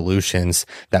for solutions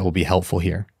that will be helpful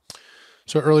here?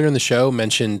 So earlier in the show,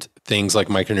 mentioned things like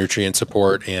micronutrient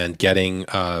support and getting,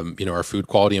 our food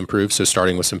quality improved. So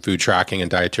starting with some food tracking and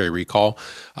dietary recall.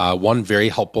 One very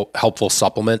helpful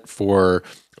supplement for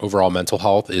overall mental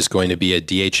health is going to be a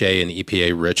DHA and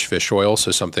EPA rich fish oil. So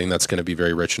something that's going to be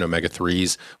very rich in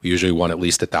omega-3s. We usually want at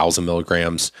least 1,000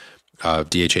 milligrams of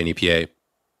DHA and EPA.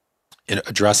 In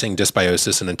addressing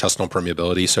dysbiosis and intestinal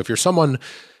permeability. So if you're someone,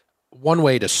 one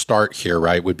way to start here,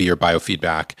 right, would be your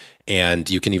biofeedback. And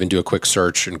you can even do a quick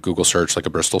search and Google search, like a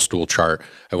Bristol stool chart.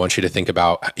 I want you to think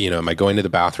about, am I going to the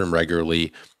bathroom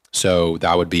regularly? So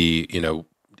that would be,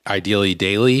 ideally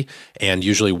daily, and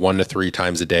usually 1 to 3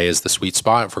 times a day is the sweet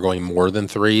spot. If we're going more than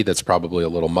 3, that's probably a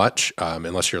little much,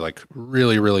 unless you're like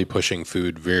really, really pushing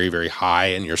food very, very high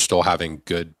and you're still having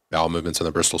good bowel movements on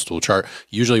the Bristol stool chart.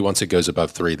 Usually once it goes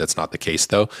above 3, that's not the case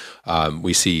though.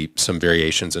 We see some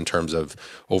variations in terms of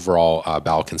overall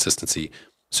bowel consistency.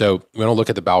 So we want to look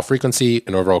at the bowel frequency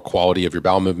and overall quality of your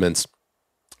bowel movements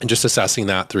and just assessing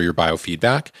that through your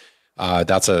biofeedback.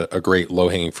 That's a great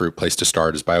low-hanging fruit place to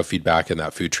start is biofeedback and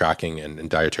that food tracking and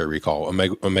dietary recall.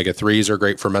 Omega-3s are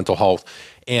great for mental health.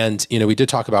 And, we did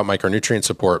talk about micronutrient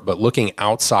support, but looking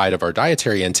outside of our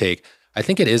dietary intake, I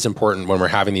think it is important when we're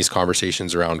having these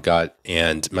conversations around gut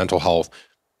and mental health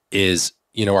is,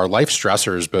 our life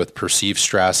stressors, both perceived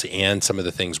stress and some of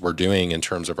the things we're doing in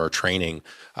terms of our training,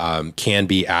 can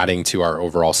be adding to our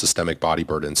overall systemic body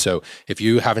burden. So if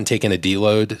you haven't taken a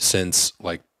deload since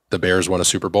like the Bears won a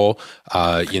Super Bowl,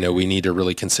 we need to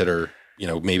really consider,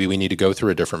 maybe we need to go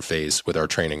through a different phase with our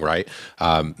training, right?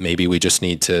 Maybe we just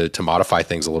need to modify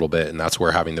things a little bit. And that's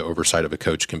where having the oversight of a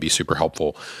coach can be super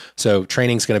helpful. So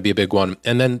training is going to be a big one.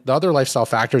 And then the other lifestyle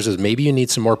factors is maybe you need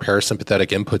some more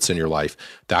parasympathetic inputs in your life.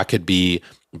 That could be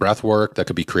breath work, that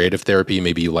could be creative therapy.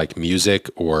 Maybe you like music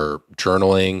or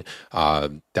journaling.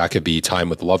 That could be time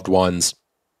with loved ones.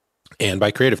 And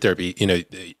by creative therapy,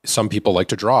 some people like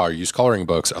to draw or use coloring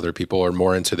books. Other people are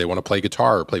more into, they want to play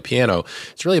guitar or play piano.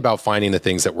 It's really about finding the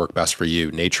things that work best for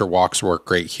you. Nature walks work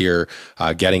great here,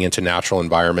 getting into natural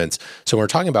environments. So when we're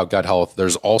talking about gut health,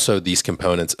 there's also these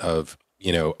components of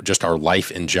just our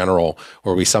life in general,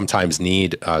 where we sometimes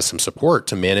need some support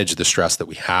to manage the stress that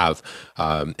we have.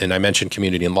 And I mentioned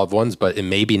community and loved ones, but it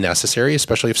may be necessary,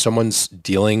 especially if someone's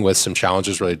dealing with some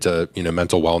challenges related to,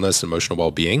 mental wellness, emotional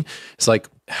well-being. It's like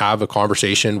have a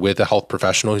conversation with a health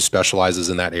professional who specializes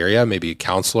in that area, maybe a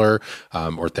counselor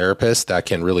or therapist that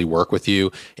can really work with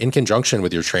you in conjunction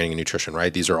with your training and nutrition,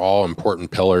 right? These are all important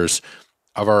pillars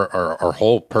of our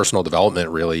whole personal development,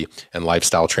 really, and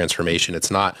lifestyle transformation.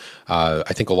 It's not,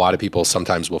 I think a lot of people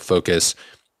sometimes will focus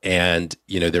and,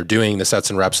 they're doing the sets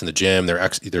and reps in the gym,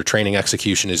 their training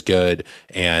execution is good,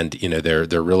 and,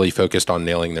 they're really focused on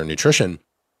nailing their nutrition,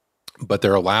 but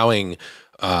they're allowing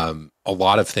a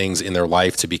lot of things in their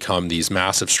life to become these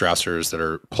massive stressors that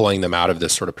are pulling them out of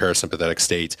this sort of parasympathetic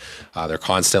state. They're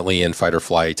constantly in fight or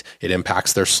flight. It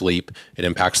impacts their sleep. It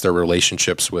impacts their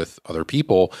relationships with other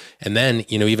people. And then,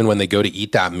 even when they go to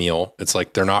eat that meal, it's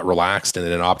like they're not relaxed and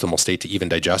in an optimal state to even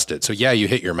digest it. So yeah, you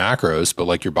hit your macros, but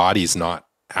like your body's not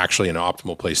actually an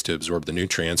optimal place to absorb the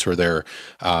nutrients, or they're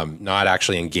not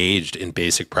actually engaged in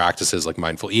basic practices like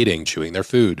mindful eating, chewing their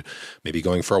food, maybe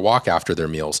going for a walk after their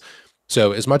meals.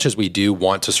 So as much as we do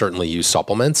want to certainly use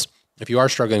supplements, if you are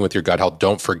struggling with your gut health,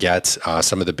 don't forget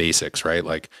some of the basics, right?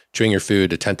 Like chewing your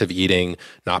food, attentive eating,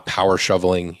 not power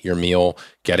shoveling your meal,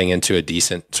 getting into a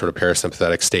decent sort of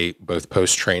parasympathetic state, both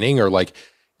post-training or like,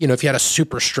 if you had a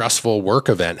super stressful work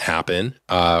event happen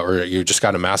or you just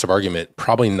got a massive argument,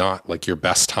 probably not like your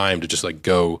best time to just like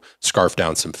go scarf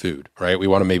down some food, right? We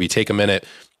want to maybe take a minute,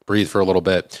 breathe for a little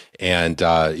bit, and,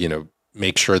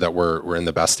 make sure that we're in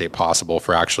the best state possible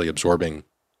for actually absorbing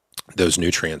those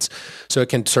nutrients. So it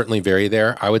can certainly vary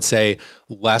there. I would say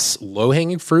less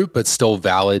low-hanging fruit, but still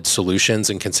valid solutions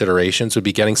and considerations would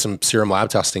be getting some serum lab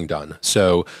testing done.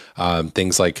 So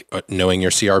things like knowing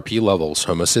your CRP levels,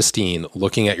 homocysteine,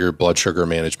 looking at your blood sugar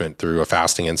management through a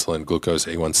fasting insulin, glucose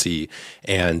A1C,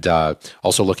 and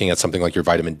also looking at something like your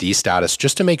vitamin D status,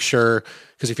 just to make sure,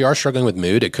 because if you are struggling with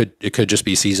mood, it could just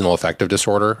be seasonal affective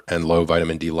disorder and low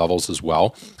vitamin D levels as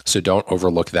well. So don't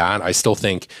overlook that. I still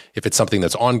think if it's something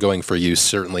that's ongoing for you,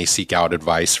 certainly seek out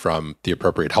advice from the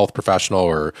appropriate health professional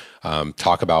or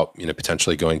talk about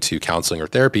potentially going to counseling or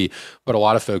therapy. But a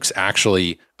lot of folks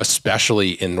actually,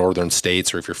 especially in northern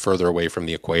states or if you're further away from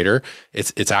the equator,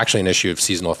 it's actually an issue of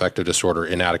seasonal affective disorder,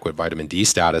 inadequate vitamin D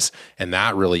status, and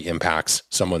that really impacts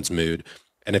someone's mood.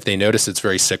 And if they notice it's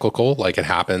very cyclical, like it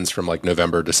happens from like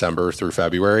November, December through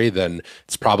February, then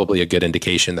it's probably a good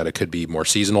indication that it could be more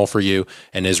seasonal for you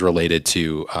and is related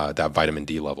to that vitamin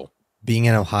D level. Being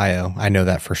in Ohio, I know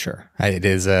that for sure. It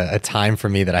is a time for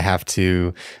me that I have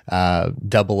to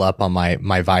double up on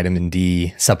my vitamin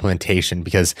D supplementation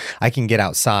because I can get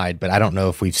outside, but I don't know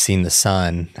if we've seen the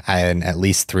sun in at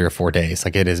least 3 or 4 days.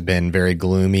 Like it has been very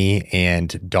gloomy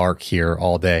and dark here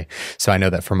all day. So I know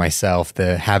that for myself,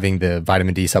 having the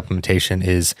vitamin D supplementation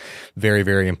is very,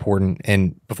 very important.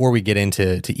 And before we get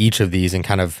into each of these and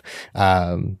kind of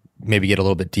maybe get a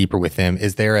little bit deeper with them,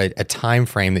 is there a time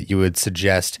frame that you would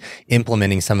suggest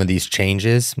implementing some of these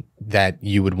changes that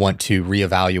you would want to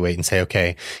reevaluate and say,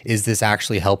 okay, is this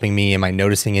actually helping me? Am I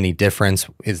noticing any difference?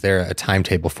 Is there a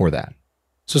timetable for that?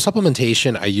 So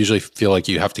supplementation, I usually feel like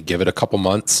you have to give it a couple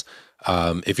months.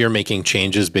 If you're making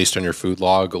changes based on your food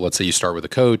log, let's say you start with a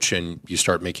coach and you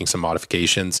start making some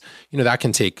modifications, that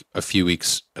can take a few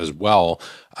weeks as well.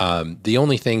 The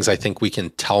only things I think we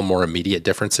can tell more immediate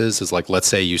differences is like, let's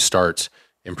say you start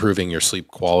improving your sleep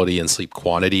quality and sleep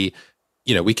quantity,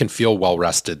 we can feel well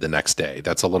rested the next day.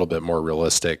 That's a little bit more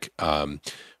realistic.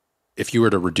 If you were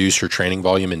to reduce your training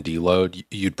volume and deload,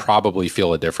 you'd probably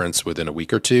feel a difference within a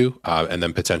week or two, and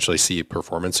then potentially see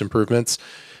performance improvements.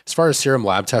 As far as serum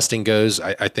lab testing goes,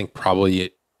 I think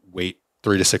probably wait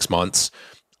 3 to 6 months,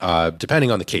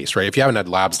 depending on the case, right? If you haven't had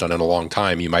labs done in a long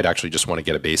time, you might actually just want to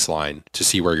get a baseline to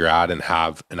see where you're at and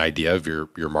have an idea of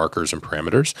your markers and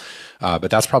parameters. But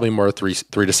that's probably more a 3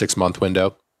 to 6 month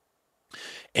window.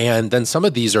 And then some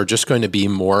of these are just going to be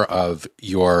more of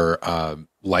your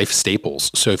life staples.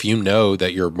 So if you know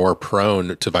that you're more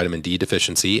prone to vitamin D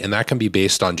deficiency, and that can be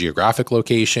based on geographic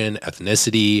location,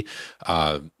 ethnicity,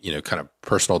 kind of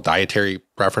personal dietary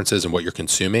preferences and what you're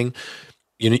consuming,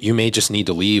 you may just need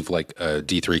to leave like a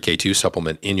D3K2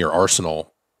 supplement in your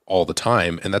arsenal all the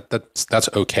time, and that's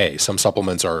okay. Some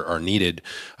supplements are needed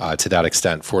to that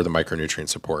extent for the micronutrient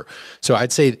support. So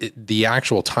I'd say the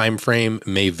actual time frame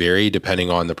may vary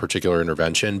depending on the particular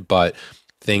intervention, but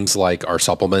things like our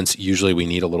supplements, usually we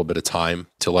need a little bit of time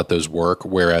to let those work,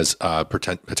 whereas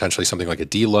potentially something like a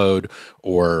deload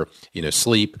or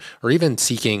sleep, or even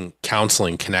seeking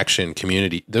counseling, connection,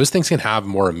 community, those things can have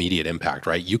more immediate impact,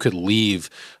 right? You could leave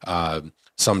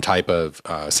some type of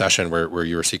session where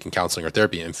you were seeking counseling or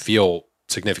therapy and feel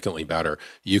significantly better.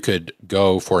 You could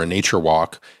go for a nature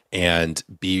walk and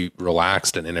be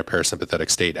relaxed and in a parasympathetic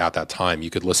state at that time.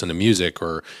 You could listen to music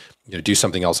or do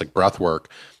something else like breath work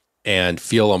and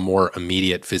feel a more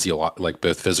immediate like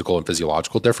both physical and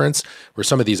physiological difference, where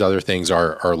some of these other things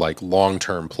are like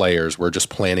long-term players. We're just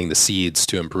planting the seeds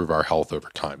to improve our health over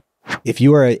time. If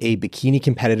you are a bikini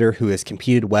competitor who has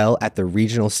competed well at the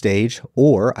regional stage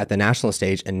or at the national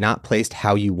stage and not placed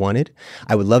how you wanted,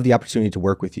 I would love the opportunity to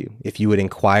work with you. If you would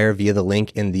inquire via the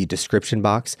link in the description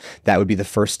box, that would be the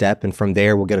first step. And from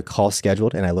there, we'll get a call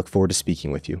scheduled, and I look forward to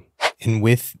speaking with you. And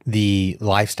with the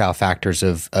lifestyle factors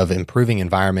of improving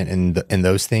environment and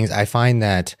those things, I find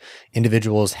that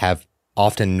individuals have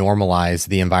often normalized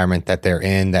the environment that they're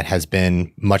in that has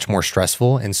been much more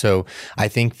stressful. And so I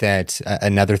think that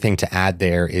another thing to add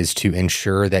there is to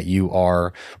ensure that you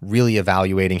are really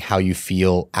evaluating how you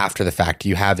feel after the fact. Do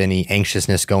you have any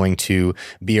anxiousness going to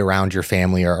be around your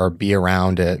family or be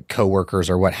around coworkers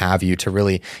or what have you, to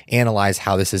really analyze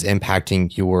how this is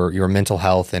impacting your mental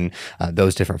health and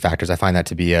those different factors. I find that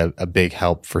to be a big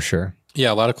help for sure.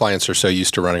 Yeah, a lot of clients are so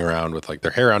used to running around with like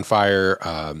their hair on fire.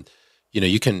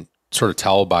 You can sort of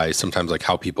tell by sometimes like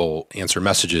how people answer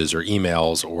messages or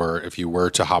emails, or if you were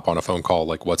to hop on a phone call,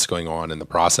 like what's going on in the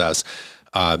process.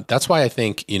 That's why I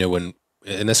think, and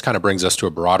this kind of brings us to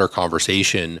a broader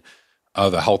conversation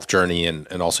of a health journey and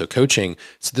also coaching.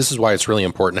 So this is why it's really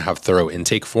important to have thorough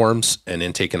intake forms and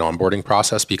intake and onboarding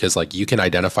process, because like you can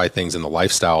identify things in the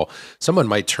lifestyle. Someone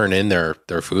might turn in their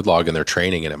food log and their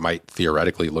training, and it might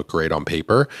theoretically look great on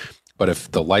paper. But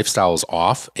if the lifestyle is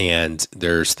off and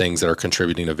there's things that are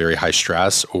contributing to very high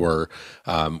stress, or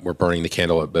we're burning the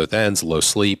candle at both ends, low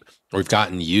sleep, or we've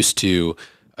gotten used to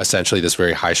essentially this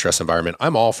very high stress environment,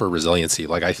 I'm all for resiliency.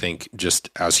 Like I think just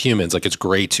as humans, like it's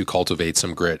great to cultivate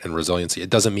some grit and resiliency.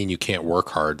 It doesn't mean you can't work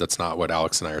hard. That's not what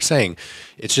Alex and I are saying.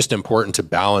 It's just important to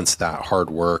balance that hard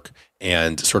work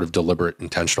and sort of deliberate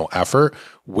intentional effort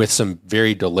with some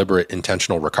very deliberate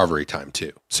intentional recovery time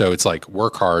too. So it's like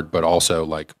work hard, but also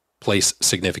like place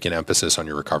significant emphasis on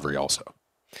your recovery also.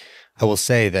 I will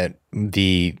say that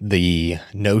the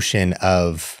notion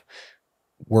of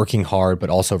working hard, but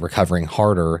also recovering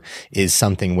harder is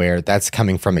something where that's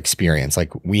coming from experience.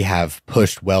 Like we have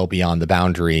pushed well beyond the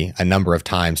boundary a number of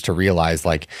times to realize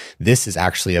like this is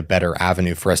actually a better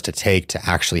avenue for us to take to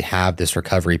actually have this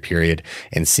recovery period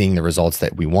and seeing the results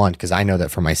that we want. Because I know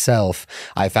that for myself,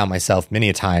 I found myself many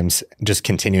a times just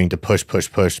continuing to push,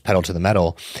 pedal to the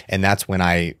metal. And that's when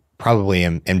I probably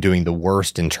am doing the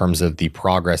worst in terms of the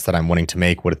progress that I'm wanting to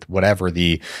make, whatever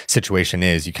the situation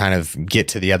is. You kind of get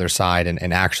to the other side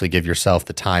and actually give yourself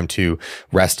the time to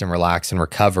rest and relax and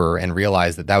recover and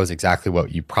realize that that was exactly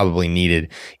what you probably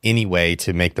needed anyway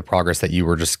to make the progress that you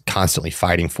were just constantly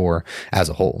fighting for as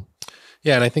a whole.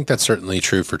 Yeah, and I think that's certainly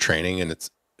true for training, and it's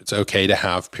okay to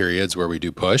have periods where we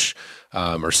do push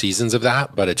or seasons of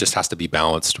that, but it just has to be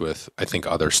balanced with, I think,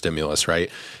 other stimulus,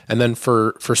 right? And then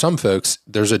for some folks,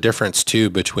 there's a difference too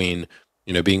between,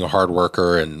 being a hard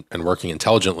worker and working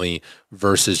intelligently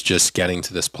versus just getting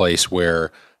to this place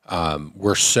where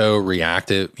we're so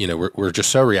reactive, we're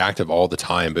just so reactive all the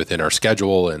time, both in our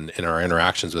schedule and in our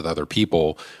interactions with other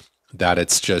people. that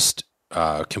it's just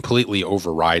completely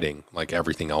overriding like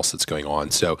everything else that's going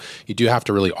on. So you do have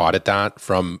to really audit that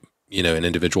from, an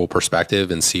individual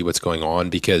perspective and see what's going on,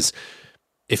 because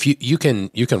if you can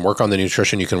work on the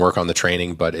nutrition, you can work on the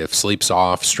training, but if sleep's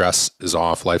off, stress is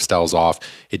off, lifestyle's off,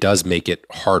 it does make it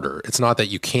harder. It's not that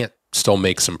you can't still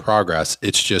make some progress.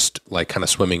 It's just like kind of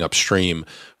swimming upstream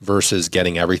versus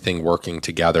getting everything working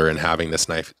together and having this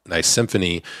nice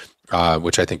symphony,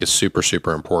 which I think is super,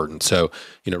 super important. So,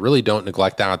 really don't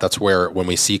neglect that. That's where when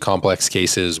we see complex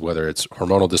cases, whether it's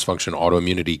hormonal dysfunction,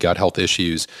 autoimmunity, gut health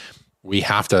issues, we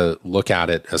have to look at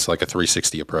it as like a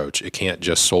 360 approach. It can't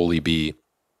just solely be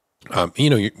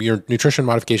your nutrition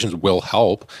modifications will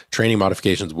help, training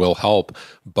modifications will help,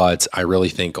 but I really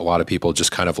think a lot of people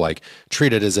just kind of like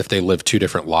treat it as if they live two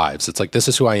different lives. It's like, this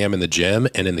is who I am in the gym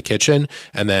and in the kitchen.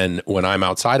 And then when I'm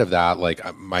outside of that,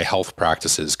 like my health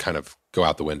practices kind of go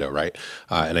out the window, right?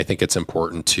 And I think it's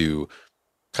important to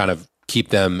kind of keep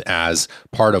them as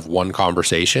part of one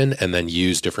conversation and then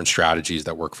use different strategies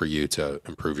that work for you to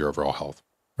improve your overall health.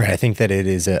 Right. I think that it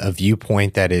is a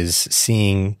viewpoint that is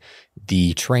seeing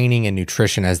the training and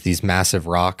nutrition as these massive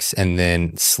rocks, and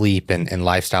then sleep and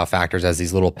lifestyle factors as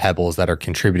these little pebbles that are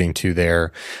contributing to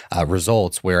their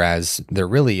results, whereas they're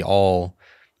really all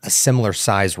a similar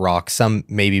size rock, some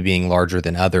maybe being larger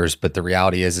than others, but the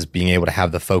reality is being able to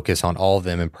have the focus on all of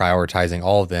them and prioritizing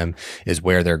all of them is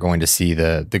where they're going to see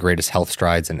the greatest health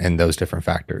strides and those different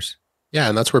factors. Yeah,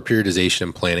 and that's where periodization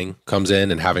and planning comes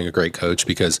in, and having a great coach,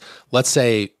 because let's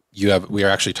say we are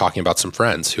actually talking about some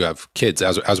friends who have kids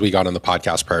as we got on the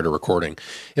podcast prior to recording.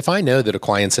 If I know that a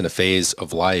client's in a phase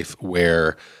of life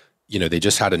where, they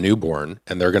just had a newborn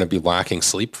and they're going to be lacking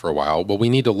sleep for a while, well, we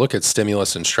need to look at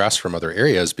stimulus and stress from other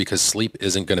areas, because sleep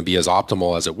isn't going to be as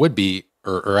optimal as it would be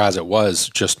or as it was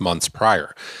just months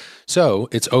prior. So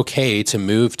it's okay to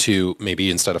move to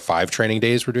maybe instead of 5 training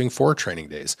days, we're doing 4 training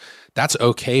days. That's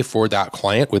okay for that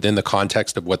client within the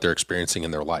context of what they're experiencing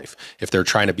in their life. If they're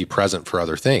trying to be present for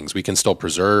other things, we can still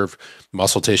preserve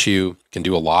muscle tissue, can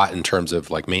do a lot in terms of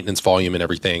like maintenance volume and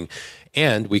everything.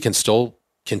 And we can still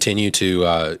continue to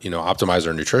optimize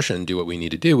our nutrition, do what we need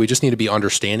to do. We just need to be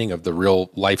understanding of the real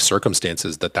life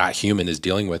circumstances that human is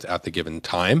dealing with at the given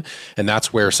time. And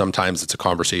that's where sometimes it's a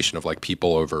conversation of like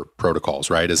people over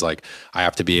protocols, right? Is like, I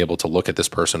have to be able to look at this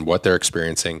person, what they're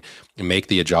experiencing, and make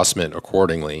the adjustment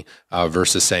accordingly,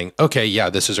 versus saying, okay, yeah,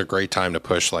 this is a great time to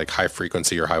push like high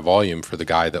frequency or high volume for the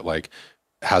guy that like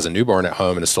has a newborn at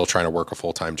home and is still trying to work a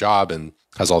full-time job and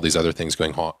has all these other things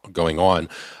going on,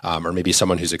 or maybe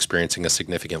someone who's experiencing a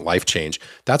significant life change.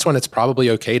 That's when it's probably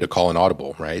okay to call an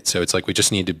audible, right? So it's like, we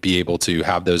just need to be able to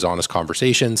have those honest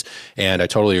conversations. And I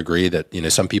totally agree that,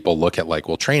 some people look at like,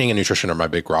 well, training and nutrition are my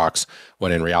big rocks,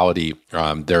 when in reality,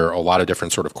 there are a lot of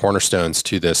different sort of cornerstones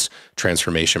to this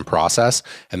transformation process,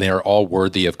 and they are all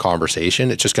worthy of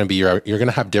conversation. It's just going to be, you're going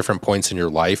to have different points in your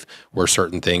life where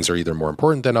certain things are either more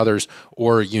important than others,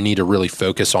 or you need to really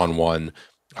focus on one,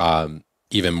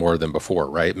 even more than before,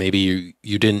 right? Maybe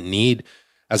you didn't need,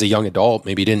 as a young adult,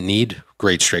 maybe you didn't need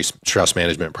great stress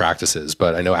management practices.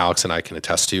 But I know Alex and I can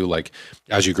attest to, like,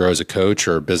 as you grow as a coach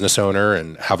or a business owner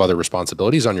and have other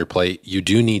responsibilities on your plate, you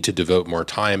do need to devote more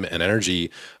time and energy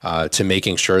to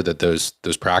making sure that those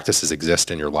practices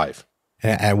exist in your life.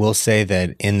 I will say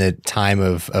that in the time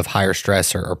of higher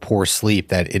stress or poor sleep,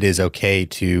 that it is okay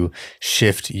to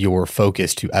shift your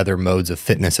focus to other modes of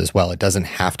fitness as well. It doesn't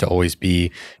have to always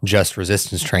be just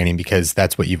resistance training, because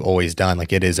that's what you've always done.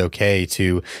 Like, it is okay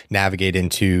to navigate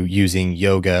into using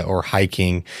yoga or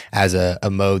hiking as a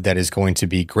mode that is going to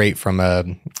be great from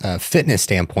a fitness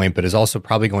standpoint, but is also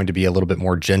probably going to be a little bit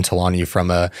more gentle on you from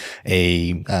a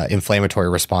inflammatory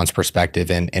response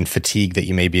perspective and fatigue that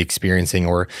you may be experiencing,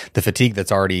 or the fatigue that's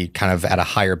already kind of at a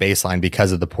higher baseline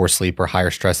because of the poor sleep or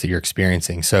higher stress that you're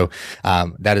experiencing. So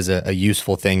that is a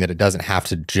useful thing, that it doesn't have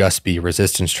to just be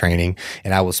resistance training.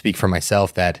 And I will speak for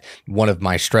myself that one of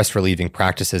my stress relieving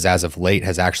practices as of late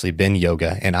has actually been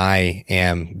yoga. And I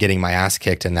am getting my ass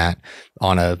kicked in that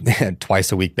on a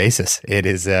twice a week basis. It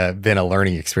has been a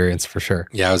learning experience for sure.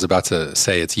 Yeah, I was about to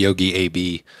say it's Yogi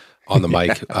AB on the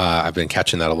mic. I've been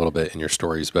catching that a little bit in your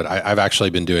stories, but I've actually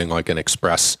been doing like an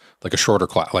express, like a shorter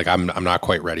class. Like I'm not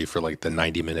quite ready for like the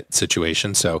 90-minute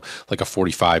situation. So like a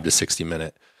 45 to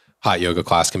 60-minute hot yoga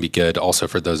class can be good. Also,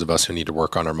 for those of us who need to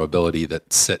work on our mobility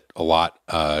that sit a lot,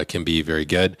 can be very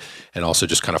good. And also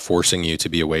just kind of forcing you to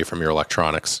be away from your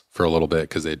electronics for a little bit,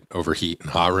 because they overheat in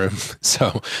hot room.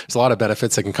 So there's a lot of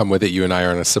benefits that can come with it. You and I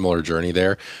are on a similar journey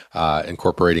there.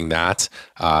 Incorporating that,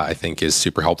 I think, is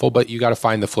super helpful, but you got to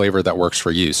find the flavor that works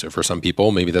for you. So for some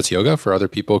people, maybe that's yoga. For other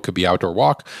people, it could be outdoor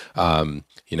walk.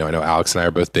 I know Alex and I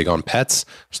are both big on pets.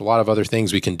 There's a lot of other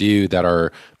things we can do that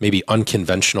are maybe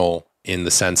unconventional in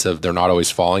the sense of they're not always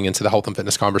falling into the health and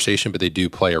fitness conversation, but they do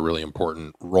play a really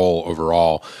important role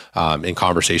overall in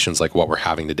conversations like what we're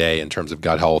having today in terms of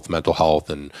gut health, mental health,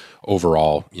 and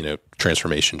overall,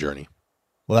 transformation journey.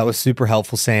 Well, that was super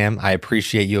helpful, Sam. I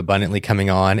appreciate you abundantly coming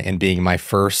on and being my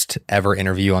first ever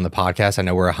interview on the podcast. I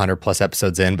know we're 100 plus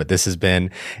episodes in, but this has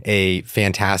been a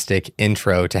fantastic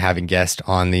intro to having guests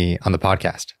on the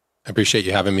podcast. I appreciate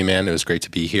you having me, man. It was great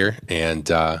to be here,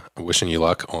 and wishing you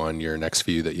luck on your next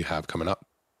few that you have coming up.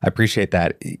 I appreciate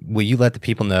that. Will you let the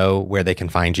people know where they can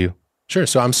find you? Sure.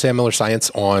 So I'm Sam Miller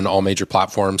Science on all major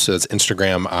platforms. So it's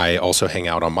Instagram. I also hang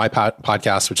out on my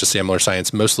podcast, which is Sam Miller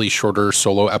Science, mostly shorter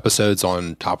solo episodes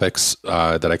on topics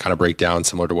that I kind of break down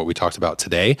similar to what we talked about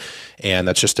today. And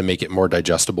that's just to make it more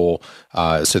digestible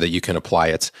so that you can apply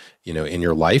it in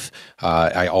your life.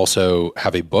 I also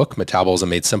have a book, Metabolism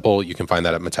Made Simple. You can find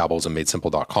that at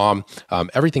metabolismmadesimple.com.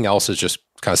 Everything else is just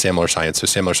kind of Sam Miller Science. So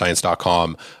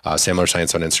sammillerscience.com, Sam Miller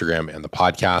Science on Instagram, and the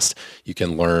podcast. You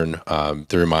can learn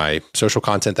through my social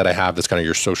content that I have. That's kind of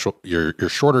your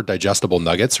shorter digestible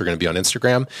nuggets are going to be on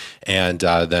Instagram. And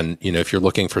then, if you're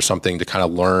looking for something to kind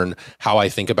of learn how I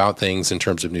think about things in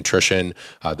terms of nutrition,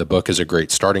 the book is a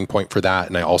great starting point for that.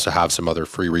 And I also have some other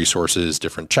free resources,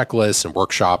 different checklists and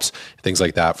workshops, things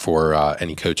like that for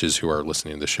any coaches who are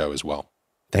listening to the show as well.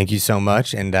 Thank you so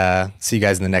much. And see you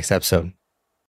guys in the next episode.